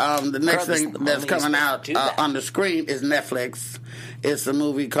 But the next thing that's coming out on the screen is Netflix. It's a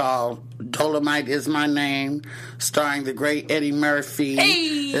movie called Dolomite Is My Name, starring the great Eddie Murphy.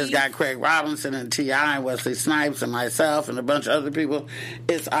 Hey! It's got Craig Robinson and T.I. and Wesley Snipes and myself and a bunch of other people.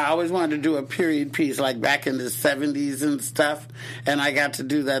 I always wanted to do a period piece like back in the 70s and stuff, and I got to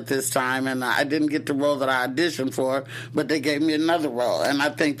do that this time, and I didn't get the role that I auditioned for, but they gave me another role, and I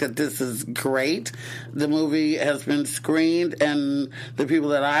think that this is great. The movie has been screened, and the people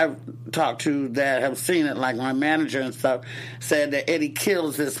that I've talked to that have seen it, like my manager and stuff, said that Eddie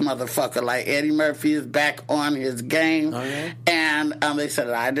kills this motherfucker. Like, Eddie Murphy is back on his game. Okay. And they said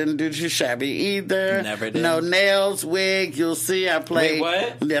that I didn't do too shabby either. Never did. No nails, wig. You'll see I played.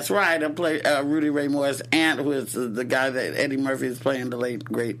 Wait, what? That's right. I played Rudy Ray Moore's aunt, who is the guy that Eddie Murphy is playing, the late,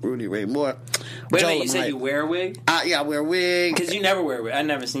 great Rudy Ray Moore. Wait, you said you wear a wig? Yeah, I wear a wig. Because you never wear a wig. I've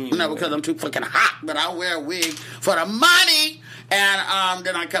never seen you No, because I'm too fucking hot, but I wear a wig for the money. And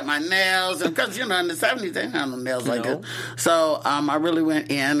then I cut my nails. Because, in the 70s, they didn't have no nails like this. So I really went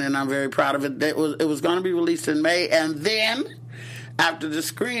in, and I'm very proud of it. It was going to be released in May. And then, after the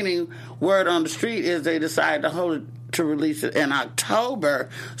screening, word on the street is they decided to release it in October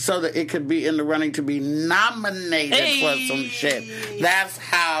so that it could be in the running to be nominated for some shit. That's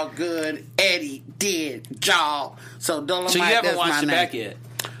how good Eddie did, y'all. So Dolomite, so you haven't watched it back yet?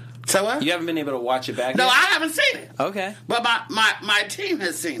 So what? You haven't been able to watch it back No, yet? I haven't seen it. Okay. But my team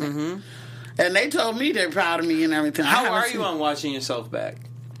has seen it. And they told me they're proud of me and everything. How are you on watching yourself back?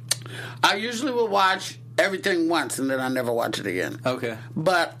 I usually will watch everything once and then I never watch it again. Okay.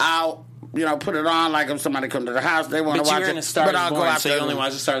 But I'll put it on, like if somebody come to the house, they want to watch But you're in it. A Star But is I'll go Born, out so there. you only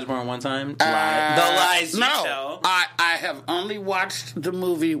watch A Star is Born one time? The lies you tell. I have only watched the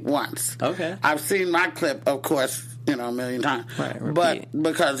movie once. Okay. I've seen my clip, of course, a million times. Right, repeat. But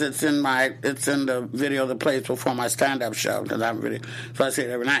because it's in the video that plays before my stand-up show, because I have a video, so I see it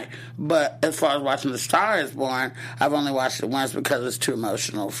every night. But as far as watching The Star is Born, I've only watched it once because it's too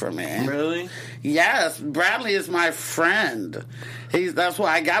emotional for me. Really? Yes, Bradley is my friend. That's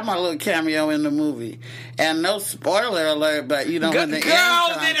why I got my little cameo in the movie. And no spoiler alert, but when the Girl,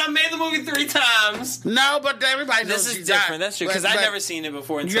 end I made the movie 3 times. No, but everybody knows This is he different. died. That's true, because I've never seen it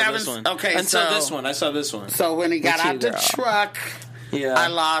before until this one. Okay, until this one. I saw this one. So when he got Me too, out the girl. truck, Yeah. I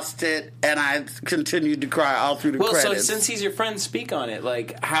lost it, and I continued to cry all through the credits. So since he's your friend, speak on it.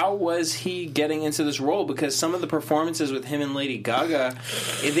 Like, how was he getting into this role? Because some of the performances with him and Lady Gaga,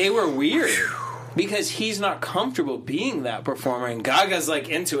 they were weird. Because he's not comfortable being that performer, and Gaga's like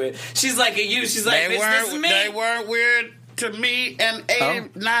into it. She's like at you. She's like, this is me. They weren't weird to me and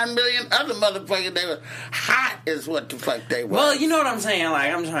 89 million other motherfuckers. They were hot is what the fuck they were. Well, you know what I'm saying.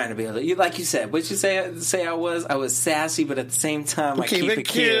 Like, I'm trying to be like you said. What you say? I was sassy, but at the same time, I keep it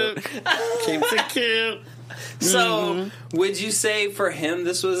cute. Keep it cute. So, would you say for him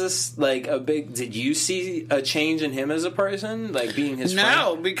this was a big? Did you see a change in him as a person, like being his friend?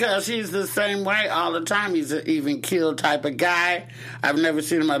 No, because he's the same way all the time. He's an even keel type of guy. I've never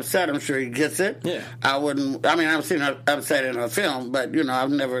seen him upset. I'm sure he gets it. Yeah. I've seen him upset in a film, but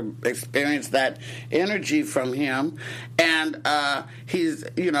I've never experienced that energy from him. And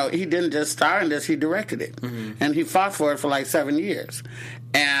he didn't just star in this, he directed it. And he fought for it for like 7 years.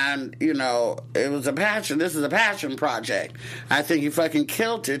 And, it was a passion. This is a passion project. I think he fucking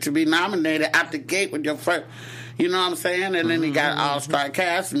killed it to be nominated out the gate with your first... You know what I'm saying? And then he got all-star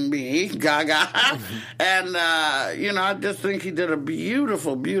cast and me, Gaga. And, I just think he did a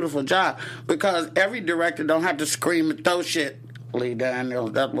beautiful, beautiful job. Because every director don't have to scream and throw shit. Lee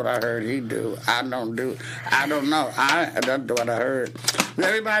Daniels, that's what I heard he do. I don't know. That's what I heard.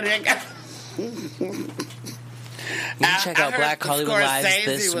 Everybody ain't got... You can check out Black Hollywood Lives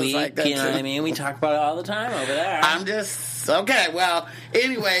this week. Like you know what I mean? We talk about it all the time over there. I'm just... Okay, well,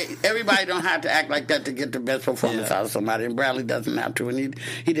 anyway, everybody don't have to act like that to get the best performance out of somebody, and Bradley doesn't have to, and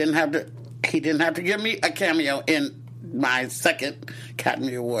he didn't have to give me a cameo in my second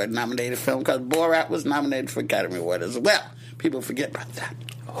Academy Award nominated film, because Borat was nominated for Academy Award as well. People forget about that.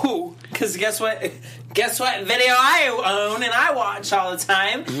 Who? Because guess what? Guess what video I own and I watch all the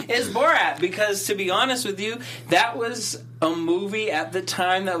time is Borat. Because to be honest with you, that was a movie at the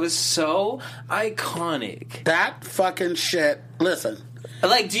time that was so iconic. That fucking shit. Listen.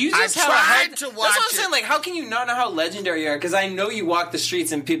 Like, do you just have tried to watch That's what I'm saying. Like, how can you not know how legendary you are? Because I know you walk the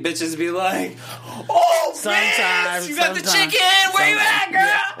streets and bitches be like, "Oh, sometimes you got the chicken. Where you at,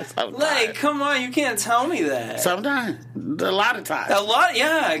 girl?" Like, come on, you can't tell me that. Sometimes, a lot of times,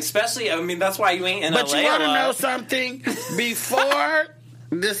 yeah. Especially, I mean, that's why you ain't in LA. But you want to know something? Before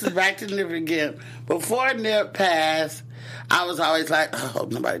this is back to Nip again. Before Nip passed, I was always like, I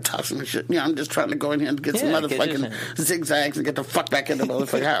hope nobody talks to me shit. I'm just trying to go in here and get some motherfucking zigzags and get the fuck back in the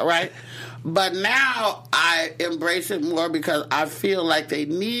motherfucking house, right? But now I embrace it more because I feel like they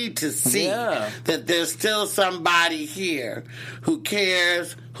need to see that there's still somebody here who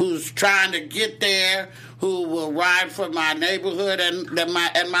cares, who's trying to get there, who will ride for my neighborhood and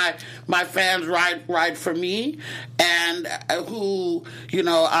my fans ride for me, and who,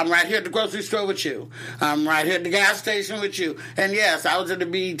 I'm right here at the grocery store with you. I'm right here at the gas station with you. And yes, I was at the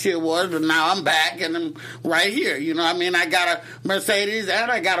BET Awards, but now I'm back and I'm right here. You know what I mean? I got a Mercedes and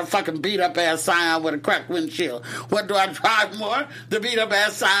I got a fucking beat-up-ass Scion with a cracked windshield. What do I drive more? The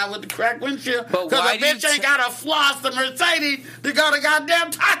beat-up-ass Scion with the cracked windshield? Because a bitch ain't got to floss the Mercedes to go to goddamn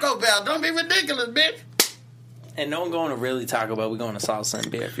Taco Bell. Don't be ridiculous, bitch. And no one going to really Taco Bell. We're going to Salsa and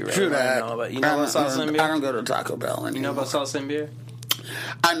Beer if you really True want that. to know about. You know about Salsa and Beer? I don't go to Taco Bell anymore. You know about Salsa and Beer?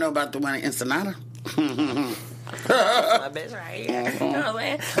 I know about the one in Ensenada. My bitch right here. You know what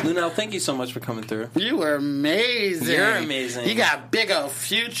I'm saying? Lunel, thank you so much for coming through. You were amazing. You're amazing. You got big old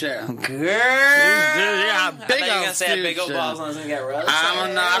future. Girl. You got big old future. I gonna say big old balls on get rough. I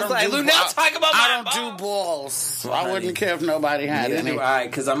don't know. I don't do balls. So I wouldn't care if nobody had any. All right,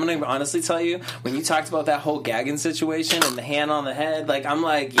 because I'm going to honestly tell you, when you talked about that whole gagging situation and the hand on the head, like, I'm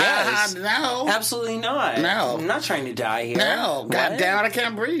like, yes. No. Absolutely not. No. I'm not trying to die here. No. Goddamn, I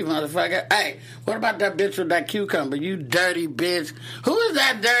can't breathe, motherfucker. Hey, what about that bitch with that cucumber? You dirty bitch. Who is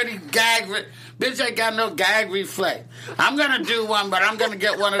that dirty gag? Bitch ain't got no gag reflex. I'm going to do one, but I'm going to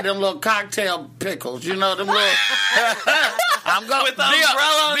get one of them little cocktail pickles. You know, them little... I'm going to be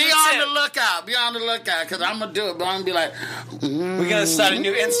on the lookout. Be on the lookout, because I'm going to do it, but I'm going to be like... We're going to start a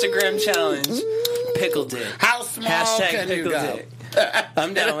new Instagram challenge. Pickle dick. How small can you go? Dick.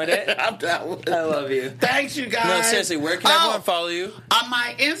 I'm down with it. I'm down with it. I love you. Thanks, you guys. No, seriously, where can everyone follow you? On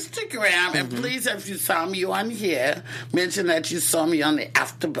my Instagram, and please, if you saw me on here, mention that you saw me on the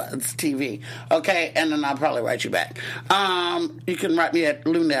AfterBuzz TV. Okay, and then I'll probably write you back. You can write me at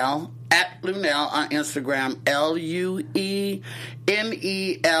Lunel on Instagram, LUENELL.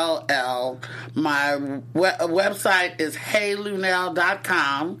 My website is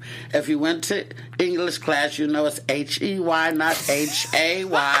heylunel.com. If you went to English class, you know it's HEY, not HAY.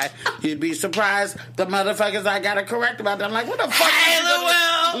 You'd be surprised the motherfuckers I got to correct about that. I'm like, what the fuck? Hey,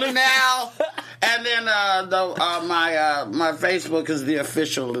 Lunel. And then my Facebook is the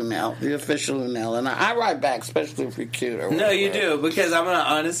official Lunel, and I write back, especially if you're cute or whatever. No, you do, because I'm gonna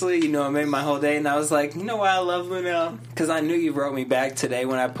honestly, it made my whole day, and I was like, you know why I love Lunel? Because I knew you wrote me back today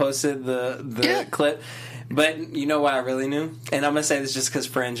when I posted the clip. But you know what I really knew? And I'm going to say this just because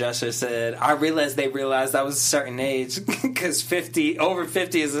Fran Drescher said, I realized they realized I was a certain age, because over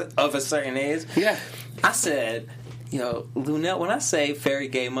 50 is of a certain age. Yeah. I said, Lunel, when I say fairy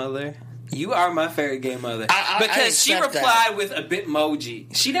gay mother, you are my fairy gay mother. Because she replied with a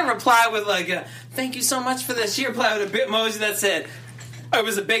Bitmoji. She didn't reply with like a, thank you so much for this. She replied with a Bitmoji that said, it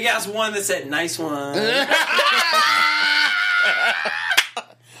was a big ass one that said, nice one.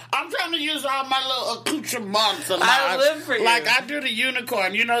 I'm trying to use all my little accoutrements. I live for you. Like I do the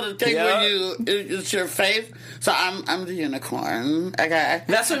unicorn. You know the thing where it's your face. So I'm the unicorn. Okay.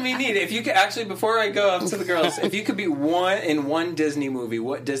 That's what we need. If you could actually, before I go up to the girls, if you could be in one Disney movie,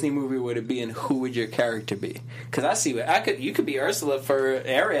 what Disney movie would it be, and who would your character be? Because I see you could be Ursula for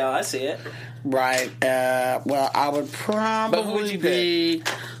Ariel. I see it. Right. Well, I would probably be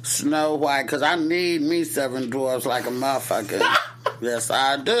Snow White because I need me 7 dwarfs like a motherfucker. Yes,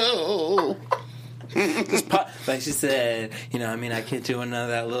 I do. Like she said, I can't do none of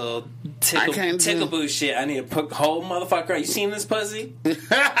that little tickle-boo shit. I need to put the whole motherfucker. You seen this pussy?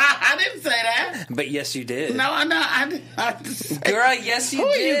 I didn't say that. But yes, you did. No, I girl, yes, you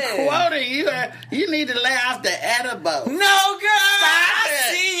who did. Who are you quoting? You need to lay off the edible. No, girl.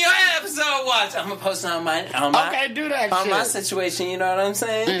 I seen your episode. Watch. I'm gonna post it on my okay, do that on shit. my situation. You know what I'm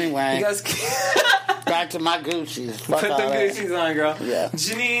saying? Anyway, you guys back to my Gucci's. Put them Gucci's on, girl. Yeah.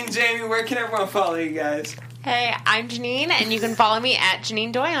 Janine, Jamie, where can everyone follow you guys? Hey, I'm Janine, and you can follow me at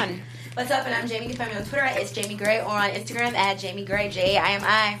Janine Doyon. What's up? And I'm Jamie. You can find me on Twitter at It's Jamie Gray or on Instagram at Jamie Gray,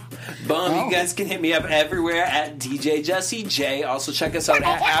 JAIMI. Boom. You guys can hit me up everywhere at DJ Jesse J. Also check us out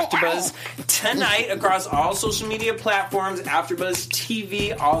at AfterBuzz tonight across all social media platforms, AfterBuzz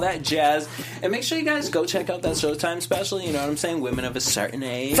TV, all that jazz. And make sure you guys go check out that Showtime special. You know what I'm saying? Women of a certain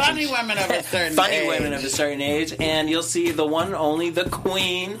age. Funny women of a certain age. Funny women of a certain age. And you'll see the one and only, the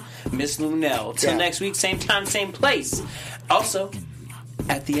queen, Miss Lunel. Till next week, same time, same place. Also,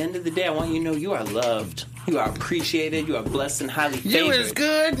 at the end of the day, I want you to know you are loved. You are appreciated. You are blessed and highly favored. You is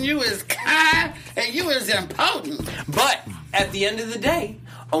good, you is kind, and you is important. But at the end of the day,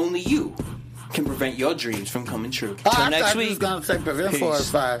 only you can prevent your dreams from coming true. Oh, Till I next thought week. you was going to say prevent Peace.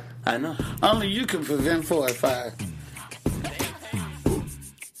 forest fire. I know. Only you can prevent forest fire.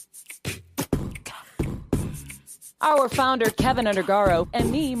 Our founder, Kevin Undergaro,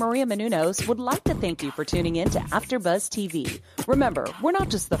 and me, Maria Menounos, would like to thank you for tuning in to AfterBuzz TV. Remember, we're not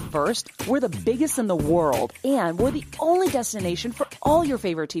just the first, we're the biggest in the world, and we're the only destination for all your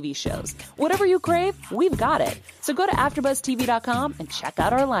favorite TV shows. Whatever you crave, we've got it. So go to AfterBuzzTV.com and check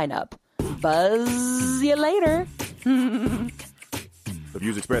out our lineup. Buzz you later. The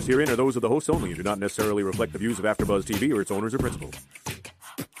views expressed herein are those of the hosts only and do not necessarily reflect the views of AfterBuzz TV or its owners or principals.